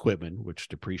worth of equipment, which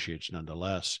depreciates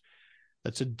nonetheless.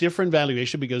 That's a different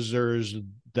valuation because there's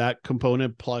that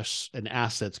component plus an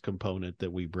assets component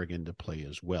that we bring into play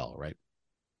as well, right?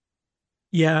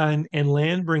 Yeah, and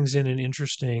land brings in an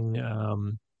interesting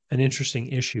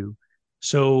issue.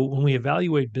 So when we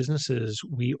evaluate businesses,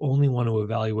 we only want to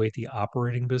evaluate the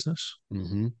operating business.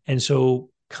 Mm-hmm. And so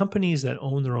companies that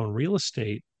own their own real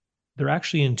estate, they're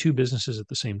actually in 2 businesses at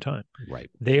the same time. Right.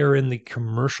 They are in the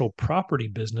commercial property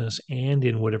business and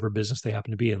in whatever business they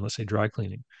happen to be in, let's say dry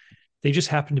cleaning. They just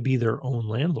happen to be their own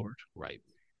landlord. Right.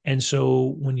 And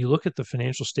so when you look at the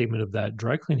financial statement of that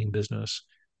dry cleaning business,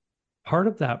 part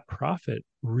of that profit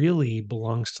really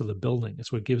belongs to the building.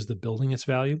 It's what gives the building its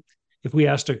value. If we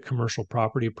asked a commercial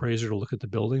property appraiser to look at the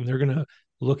building, they're going to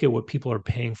look at what people are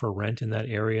paying for rent in that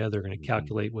area. They're going to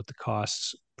calculate what the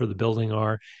costs for the building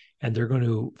are, and they're going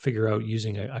to figure out,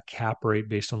 using a cap rate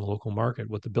based on the local market,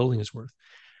 what the building is worth.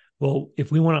 Well,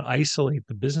 if we want to isolate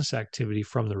the business activity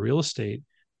from the real estate,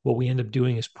 what we end up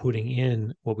doing is putting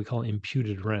in what we call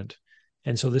imputed rent.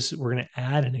 And so we're going to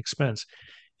add an expense.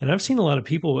 And I've seen a lot of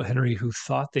people, Henry, who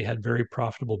thought they had very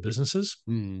profitable businesses.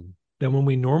 Mm, Then when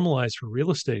we normalize for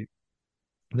real estate,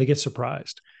 they get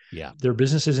surprised. yeah, Their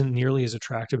business isn't nearly as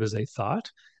attractive as they thought.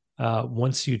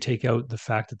 Once you take out the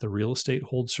fact that the real estate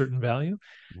holds certain value,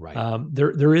 right.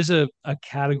 there is a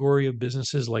category of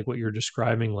businesses like what you're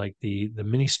describing, like the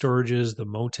mini storages, the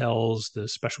motels, the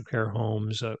special care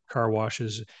homes, car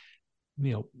washes,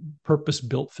 purpose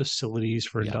built facilities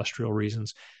for Yeah. industrial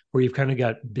reasons, where you've kind of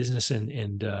got business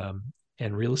and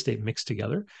real estate mixed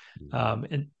together. Mhm.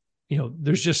 And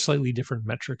there's just slightly different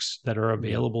metrics that are Yeah.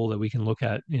 available that we can look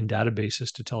at in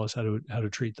databases to tell us how to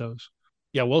treat those.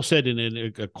 Yeah, well said. And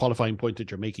a qualifying point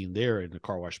that you're making there in the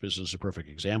car wash business is a perfect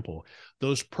example.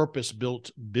 Those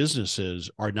purpose-built businesses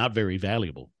are not very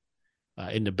valuable.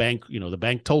 In the bank, the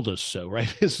bank told us so,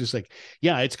 right? It's just like,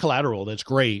 yeah, it's collateral. That's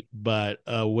great. But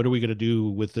what are we going to do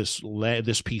with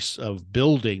this piece of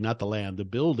building, not the land, the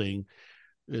building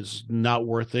is not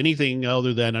worth anything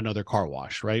other than another car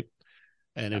wash, right?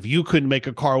 And if you couldn't make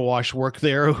a car wash work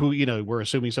there, we're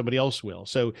assuming somebody else will.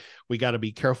 So we got to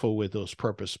be careful with those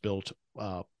purpose-built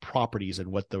properties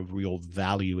and what the real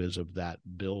value is of that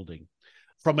building.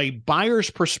 From a buyer's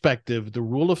perspective, the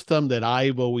rule of thumb that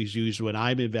I've always used when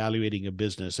I'm evaluating a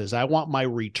business is I want my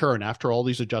return after all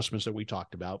these adjustments that we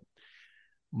talked about,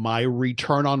 my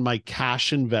return on my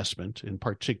cash investment in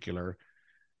particular,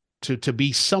 to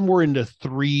be somewhere in the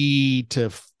 3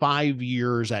 to 5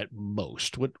 years at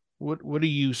most. What do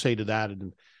you say to that,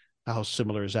 and how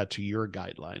similar is that to your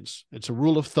guidelines? It's a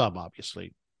rule of thumb,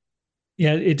 obviously.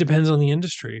 Yeah, it depends on the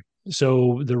industry.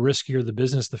 So the riskier the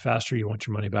business, the faster you want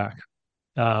your money back.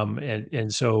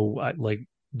 And so like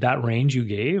that range you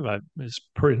gave is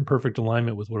in perfect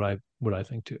alignment with what I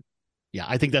think too. Yeah,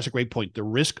 I think that's a great point. The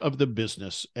risk of the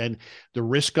business and the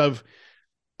risk of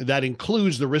that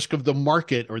includes the risk of the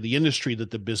market or the industry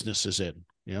that the business is in.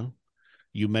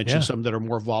 You mentioned Yeah. some that are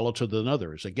more volatile than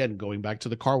others. Again, going back to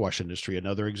the car wash industry,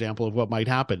 another example of what might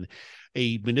happen.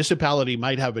 A municipality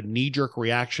might have a knee-jerk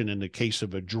reaction in the case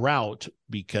of a drought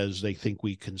because they think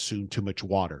we consume too much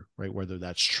water, right? Whether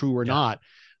that's true or Yeah. not,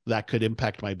 that could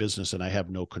impact my business, and I have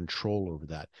no control over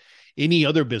that. Any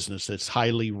other business that's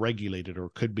highly regulated or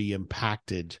could be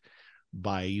impacted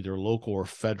by either local or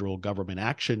federal government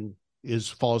action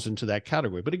falls into that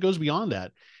category. But it goes beyond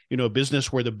that. A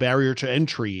business where the barrier to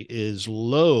entry is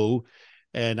low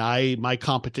and my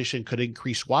competition could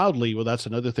increase wildly. Well, that's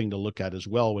another thing to look at as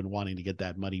well when wanting to get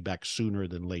that money back sooner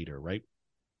than later, right?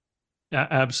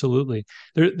 Absolutely.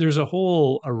 There's a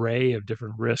whole array of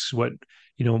different risks. When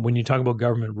you talk about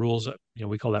government rules,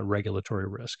 we call that regulatory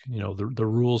risk. The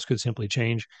rules could simply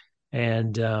change.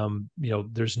 And,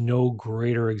 there's no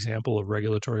greater example of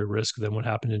regulatory risk than what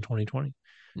happened in 2020.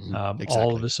 All of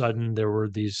Exactly. a sudden, there were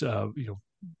these,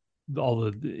 all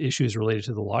the issues related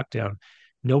to the lockdown.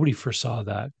 Nobody foresaw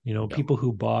that. No, People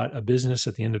who bought a business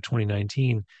at the end of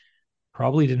 2019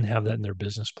 probably didn't have that in their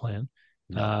business plan.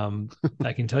 no. Um,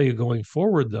 I can tell you going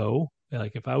forward, though,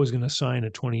 like if I was going to sign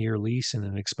a 20-year lease in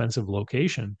an expensive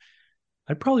location,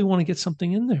 I'd probably want to get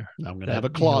something in there I'm going to have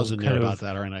that, a clause in there kind about of,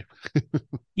 that, aren't I?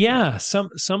 yeah,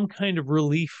 some kind of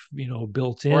relief,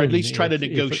 built Or at in least try to if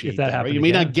negotiate that that, right? happened You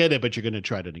may not again. get it, but you're going to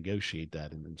try to negotiate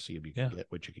that and then see if you can Yeah. get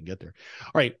what you can get there.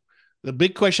 All right. The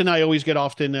big question I always get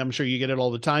often, I'm sure you get it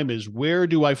all the time, is where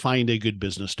do I find a good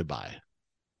business to buy?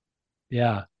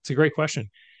 Yeah, it's a great question.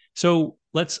 So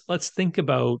let's think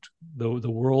about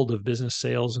the world of business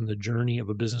sales and the journey of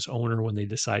a business owner when they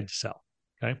decide to sell.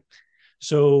 Okay.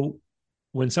 So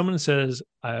when someone says,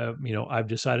 I've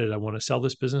decided I want to sell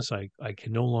this business, I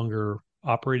can no longer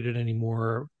operate it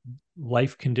anymore.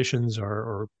 Life conditions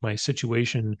or my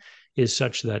situation is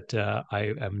such that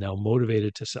I am now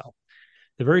motivated to sell.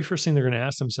 The very first thing they're going to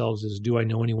ask themselves is, do I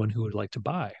know anyone who would like to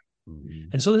buy? Mm-hmm.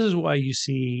 And so this is why you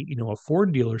see, a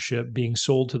Ford dealership being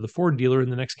sold to the Ford dealer in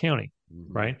the next county,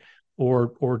 Mm-hmm. right?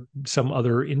 Or some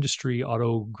other industry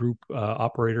auto group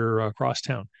operator across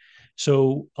town.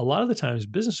 So a lot of the times,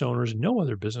 business owners know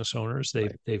other business owners.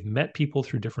 Right. They've met people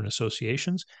through different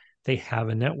associations. They have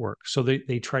a network, so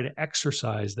they try to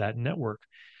exercise that network.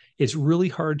 It's really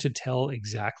hard to tell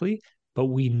exactly, but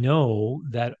we know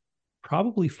that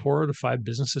probably 4 out of 5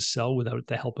 businesses sell without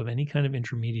the help of any kind of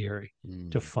intermediary to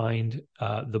Mm-hmm. find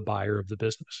the buyer of the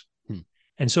business. Hmm.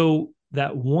 And so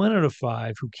that 1 out of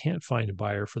 5 who can't find a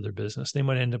buyer for their business, they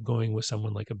might end up going with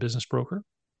someone like a business broker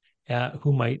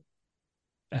who might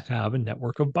have a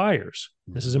network of buyers.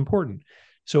 This is Mm-hmm. important.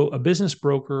 So a business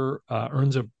broker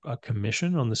earns a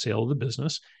commission on the sale of the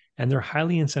business, and they're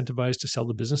highly incentivized to sell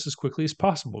the business as quickly as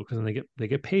possible because then they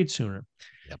get paid sooner.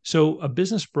 Yep. So a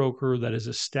business broker that is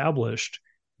established,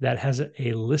 that has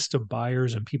a list of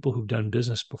buyers and people who've done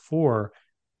business before,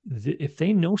 if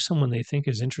they know someone they think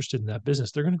is interested in that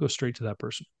business, they're going to go straight to that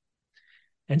person.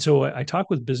 And so I talk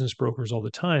with business brokers all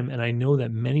the time, and I know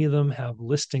that many of them have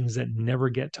listings that never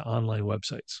get to online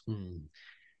websites. Mm.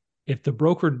 If the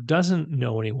broker doesn't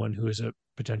know anyone who is a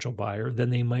potential buyer, then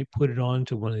they might put it on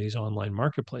to one of these online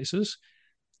marketplaces.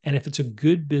 And if it's a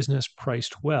good business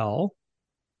priced well,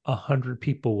 100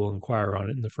 people will inquire on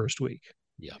it in the first week.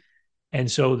 Yeah. And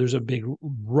so there's a big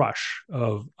rush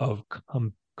of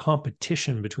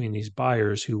competition between these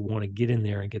buyers who want to get in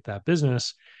there and get that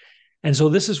business. And so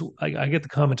this is, I get the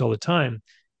comment all the time,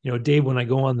 Dave, when I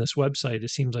go on this website,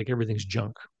 it seems like everything's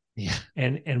junk. Yeah.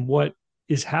 And what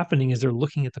is happening is they're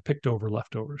looking at the picked over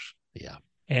leftovers. Yeah.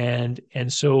 And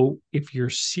so if you're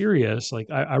serious, like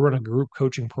I run a group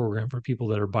coaching program for people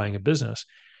that are buying a business.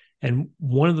 And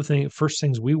one of the first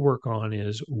things we work on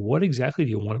is, what exactly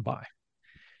do you want to buy?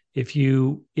 If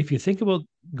you think about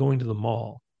going to the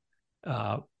mall,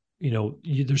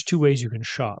 there's two ways you can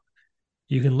shop.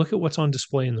 You can look at what's on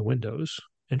display in the windows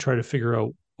and try to figure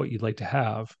out what you'd like to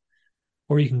have,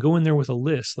 or you can go in there with a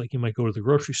list, like you might go to the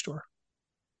grocery store.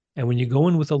 And when you go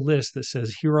in with a list that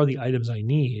says, here are the items I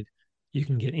need, you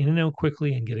can get in and out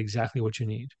quickly and get exactly what you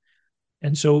need.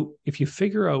 And so if you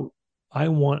figure out, I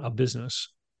want a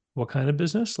business, what kind of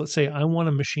business? Let's say I want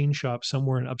a machine shop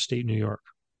somewhere in upstate New York.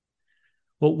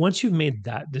 Well, once you've made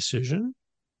that decision,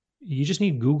 you just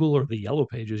need Google or the Yellow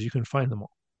Pages. You can find them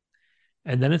all.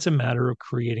 And then it's a matter of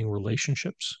creating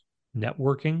relationships,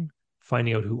 networking,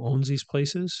 finding out who owns these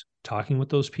places, talking with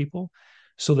those people,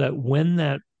 so that when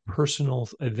that personal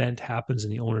event happens in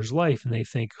the owner's life and they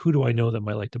think, who do I know that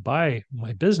might like to buy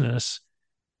my business?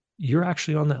 You're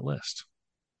actually on that list.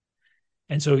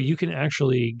 And so you can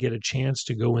actually get a chance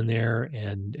to go in there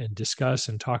and discuss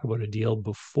and talk about a deal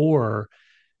before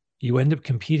you end up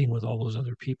competing with all those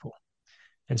other people.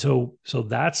 And so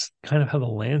that's kind of how the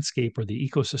landscape or the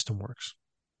ecosystem works.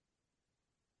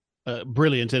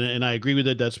 Brilliant. And I agree with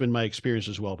it. That's been my experience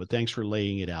as well, but thanks for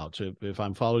laying it out. So if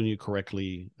I'm following you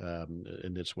correctly,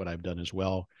 and it's what I've done as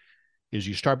well, is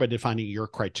you start by defining your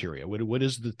criteria. What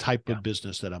is the type of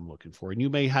business that I'm looking for? And you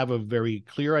may have a very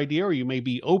clear idea, or you may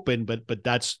be open, but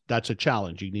that's a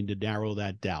challenge. You need to narrow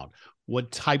that down.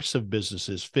 What types of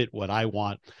businesses fit what I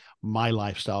want, my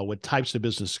lifestyle? What types of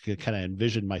business can I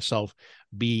envision myself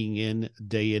being in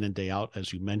and day out,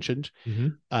 as you mentioned? Mm-hmm.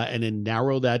 And then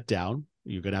narrow that down.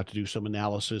 You're going to have to do some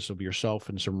analysis of yourself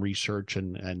and some research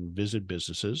and visit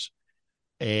businesses.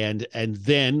 And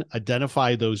then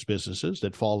identify those businesses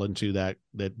that fall into that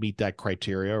meet that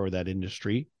criteria or that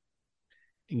industry,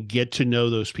 and get to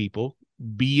know those people,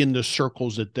 be in the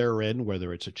circles that they're in,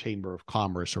 whether it's a chamber of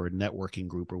commerce or a networking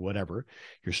group or whatever.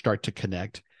 You start to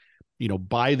connect,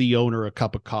 buy the owner a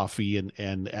cup of coffee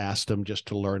and ask them just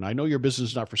to learn. I know your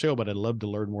business is not for sale, but I'd love to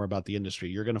learn more about the industry.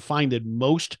 You're going to find that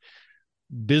most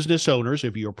business owners,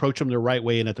 if you approach them the right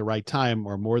way and at the right time,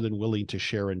 are more than willing to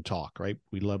share and talk, right?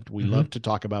 We love to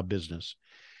talk about business.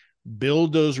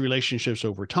 Build those relationships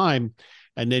over time,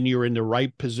 and then you're in the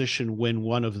right position when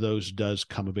one of those does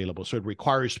come available. So it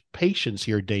requires patience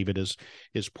here, David,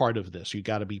 is part of this. You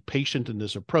got to be patient in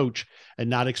this approach and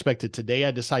not expect that today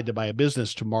I decide to buy a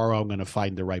business, tomorrow I'm going to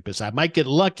find the right business. I might get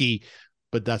lucky,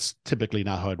 but that's typically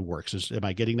not how it works. Am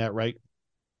I getting that right?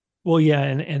 Well, yeah,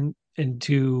 and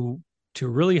to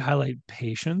really highlight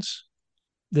patience,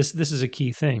 this is a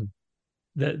key thing.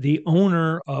 That the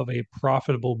owner of a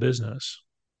profitable business,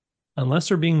 unless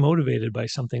they're being motivated by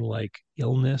something like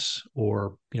illness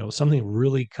or something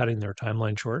really cutting their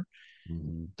timeline short,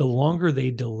 the longer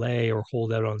they delay or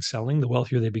hold out on selling, the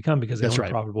wealthier they become because they own a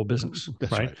profitable business.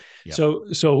 That's right. Yeah.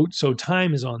 So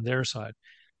time is on their side.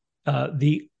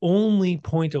 The only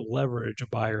point of leverage a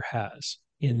buyer has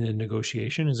in the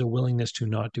negotiation is a willingness to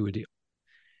not do a deal.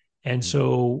 And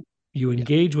so you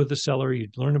engage with the seller, you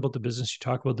learn about the business, you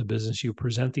talk about the business, you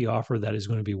present the offer that is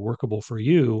going to be workable for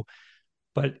you.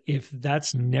 But if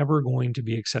that's never going to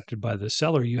be accepted by the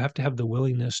seller, you have to have the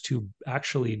willingness to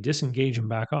actually disengage and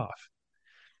back off.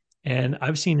 And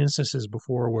I've seen instances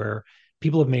before where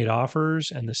people have made offers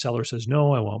and the seller says,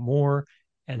 no, I want more.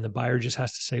 And the buyer just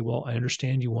has to say, well, I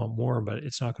understand you want more, but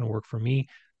it's not going to work for me.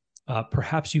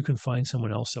 Perhaps you can find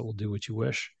someone else that will do what you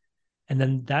wish. And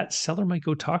then that seller might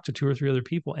go talk to 2 or 3 other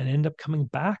people and end up coming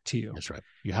back to you. That's right.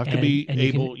 You have to be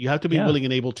able, you have to be willing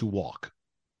and able to walk.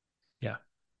 Yeah.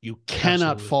 You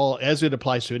cannot fall, as it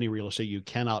applies to any real estate, you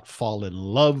cannot fall in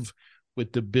love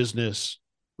with the business.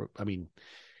 I mean,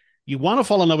 you want to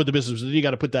fall in love with the business, then you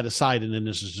got to put that aside. And then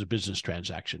this is a business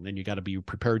transaction. Then you got to be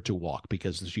prepared to walk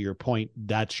because, to your point,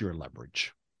 that's your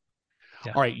leverage.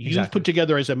 Yeah, All right. You've put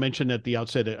together, as I mentioned at the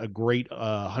outset, a great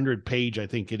 100-page, I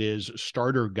think it is,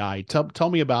 starter guide. Tell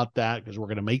me about that, because we're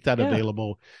going to make that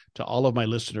available to all of my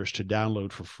listeners to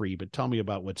download for free. But tell me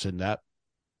about what's in that.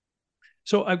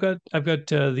 So I've got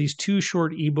these two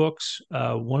short ebooks.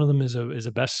 One of them is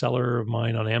a bestseller of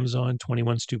mine on Amazon,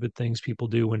 21 Stupid Things People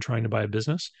Do When Trying to Buy a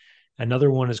Business.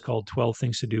 Another one is called 12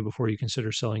 Things to Do Before You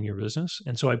Consider Selling Your Business.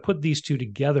 And so I put these two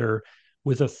together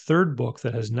with a third book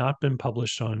that has not been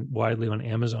published widely on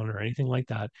Amazon or anything like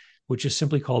that, which is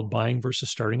simply called Buying versus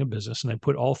Starting a Business. And I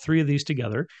put all three of these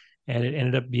together, and it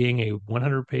ended up being a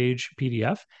 100-page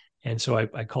PDF. And so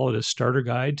I call it a starter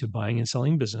guide to buying and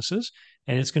selling businesses.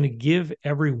 And it's going to give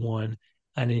everyone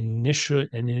an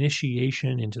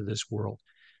initiation into this world,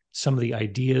 some of the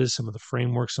ideas, some of the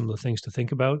frameworks, some of the things to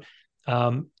think about.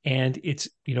 And it's,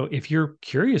 if you're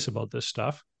curious about this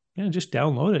stuff, just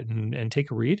download it and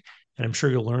take a read. And I'm sure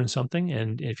you'll learn something.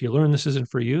 And if you learn this isn't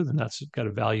for you, then that's got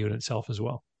a value in itself as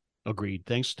well. Agreed.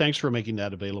 Thanks for making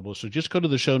that available. So just go to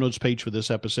the show notes page for this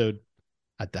episode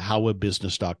at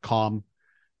thehowofbusiness.com.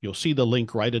 You'll see the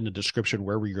link right in the description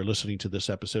wherever you're listening to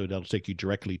this episode. That'll take you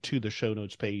directly to the show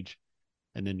notes page,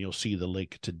 and then you'll see the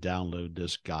link to download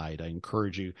this guide. I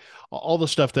encourage you. All the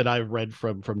stuff that I've read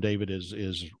from David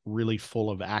is really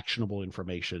full of actionable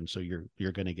information, so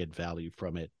you're going to get value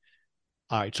from it.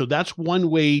 All right, so that's one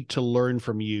way to learn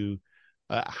from you.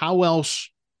 How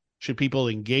else should people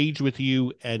engage with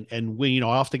you? And when, I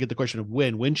often get the question of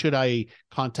when should I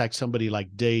contact somebody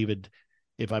like David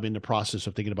if I'm in the process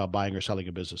of thinking about buying or selling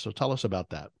a business? So tell us about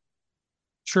that.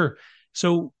 Sure.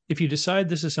 So if you decide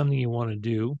this is something you want to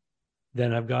do,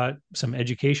 then I've got some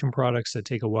education products that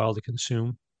take a while to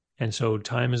consume. And so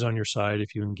time is on your side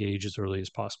if you engage as early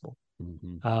as possible.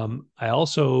 Mm-hmm. I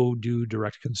also do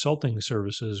direct consulting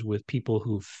services with people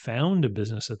who found a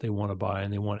business that they want to buy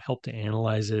and they want help to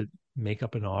analyze it, make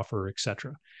up an offer,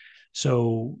 etc.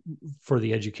 So for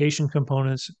the education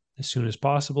components, as soon as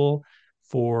possible.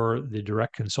 For the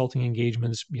direct consulting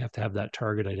engagements, you have to have that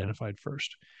target identified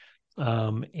first.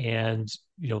 And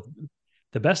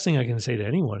the best thing I can say to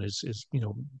anyone is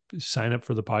sign up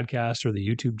for the podcast or the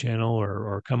YouTube channel,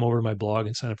 or come over to my blog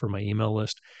and sign up for my email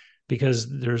list, because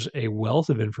there's a wealth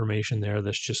of information there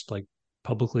that's just like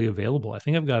publicly available. I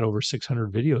think I've got over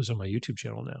 600 videos on my YouTube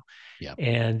channel now. Yeah.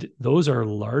 And those are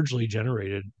largely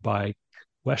generated by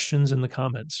questions in the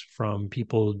comments from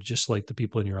people just like the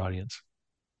people in your audience.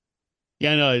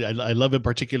 Yeah, no, I love in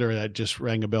particular that just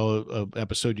rang a bell,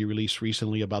 episode you released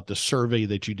recently about the survey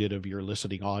that you did of your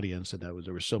listening audience, and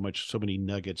there was so many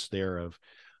nuggets there of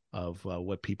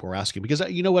what people are asking. Because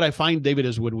what I find, David,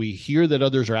 is when we hear that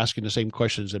others are asking the same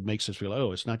questions, it makes us feel,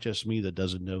 oh, it's not just me that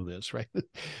doesn't know this, right?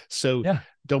 So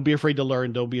Don't be afraid to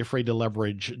learn. Don't be afraid to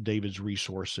leverage David's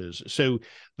resources. So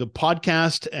the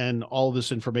podcast and all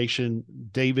this information,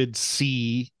 David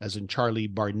C, as in Charlie,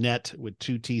 Barnett with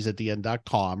 2 T's at the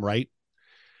end.com, right?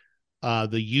 The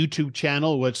YouTube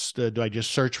channel, do I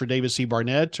just search for David C.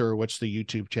 Barnett, or what's the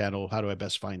YouTube channel? How do I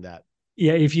best find that?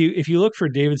 Yeah, if you look for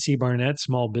David C. Barnett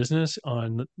Small Business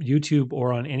on YouTube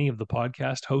or on any of the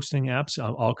podcast hosting apps,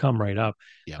 I'll come right up.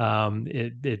 Yeah.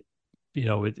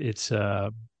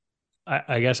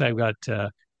 I guess I've got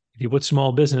if you put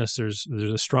small business, there's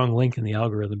a strong link in the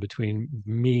algorithm between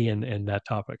me and that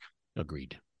topic.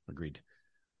 Agreed.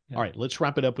 Yeah. All right, let's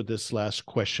wrap it up with this last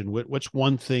question. What's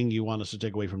one thing you want us to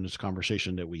take away from this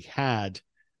conversation that we had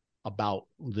about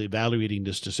evaluating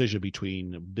this decision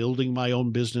between building my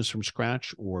own business from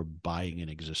scratch or buying an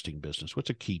existing business? What's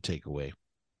a key takeaway?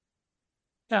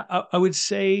 Yeah, I would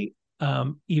say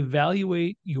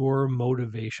evaluate your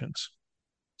motivations.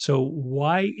 So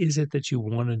why is it that you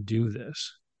want to do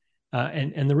this?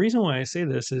 And the reason why I say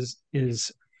this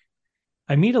is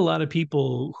I meet a lot of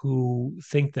people who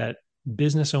think that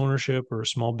business ownership or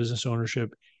small business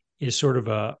ownership is sort of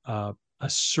a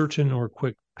certain or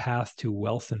quick path to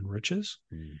wealth and riches.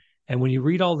 Mm. And when you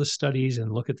read all the studies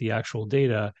and look at the actual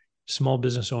data, small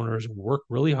business owners work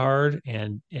really hard,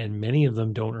 and many of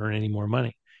them don't earn any more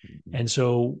money. Mm-hmm. And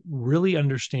so really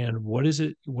understand what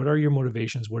are your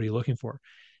motivations? What are you looking for?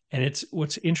 And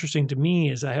what's interesting to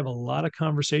me is I have a lot of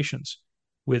conversations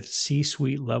with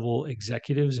C-suite level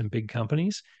executives in big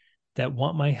companies that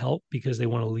want my help because they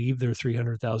want to leave their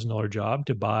 $300,000 job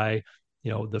to buy,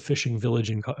 the fishing village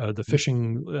the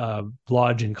fishing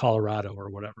lodge in Colorado or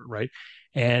whatever, right?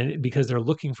 And because they're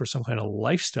looking for some kind of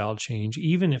lifestyle change,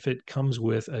 even if it comes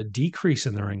with a decrease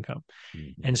in their income.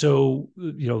 Mm-hmm. And so,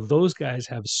 those guys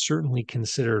have certainly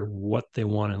considered what they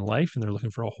want in life, and they're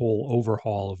looking for a whole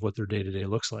overhaul of what their day-to-day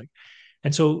looks like.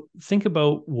 And so think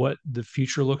about what the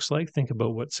future looks like, think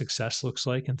about what success looks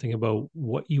like, and think about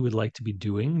what you would like to be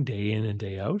doing day in and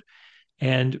day out.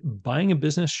 And buying a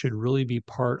business should really be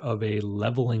part of a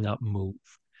leveling up move.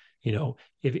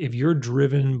 If you're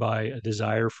driven by a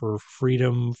desire for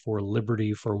freedom, for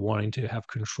liberty, for wanting to have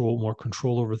more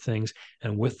control over things,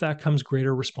 and with that comes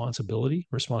greater responsibility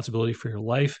for your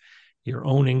life, your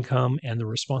own income, and the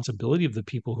responsibility of the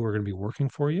people who are going to be working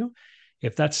for you.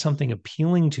 If that's something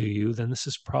appealing to you, then this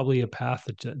is probably a path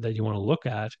that you want to look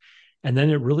at. And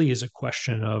then it really is a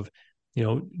question of,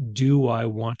 do I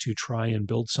want to try and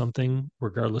build something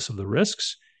regardless of the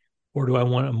risks? Or do I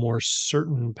want a more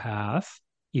certain path,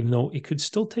 even though it could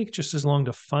still take just as long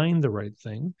to find the right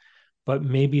thing, but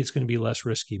maybe it's going to be less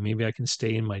risky. Maybe I can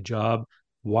stay in my job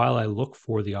while I look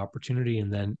for the opportunity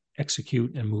and then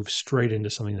execute and move straight into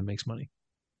something that makes money.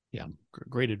 Yeah,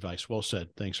 great advice. Well said.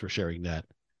 Thanks for sharing that.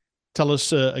 Tell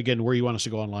us again where you want us to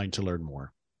go online to learn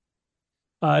more.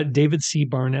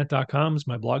 davidcbarnett.com is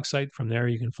my blog site. From there,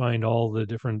 you can find all the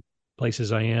different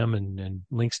places I am and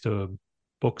links to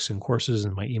books and courses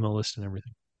and my email list and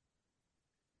everything.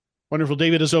 Wonderful.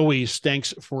 David, as always,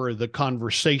 thanks for the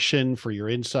conversation, for your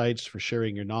insights, for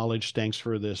sharing your knowledge. Thanks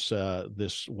for this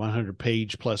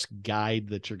 100-page plus guide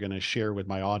that you're going to share with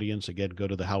my audience. Again, go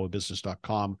to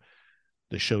thehowofbusiness.com,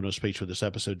 the show notes page for this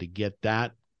episode to get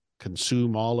that.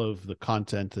 Consume all of the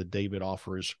content that David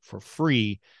offers for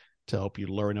free to help you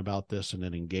learn about this, and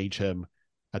then engage him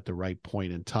at the right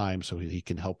point in time so he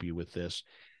can help you with this.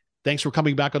 Thanks for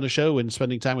coming back on the show and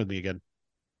spending time with me again.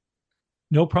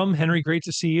 No problem, Henry. Great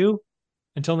to see you.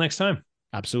 Until next time.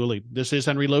 Absolutely. This is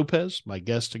Henry Lopez. My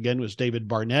guest again was David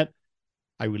Barnett.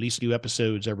 I release new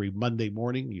episodes every Monday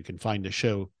morning. You can find the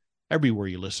show everywhere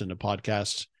you listen to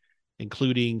podcasts,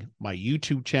 including my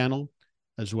YouTube channel,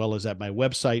 as well as at my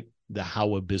website,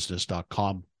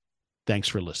 thehowofbusiness.com. Thanks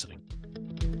for listening.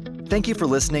 Thank you for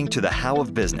listening to The How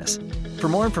of Business. For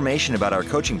more information about our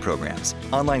coaching programs,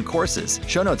 online courses,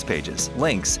 show notes pages,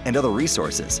 links, and other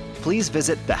resources, please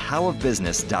visit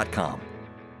thehowofbusiness.com.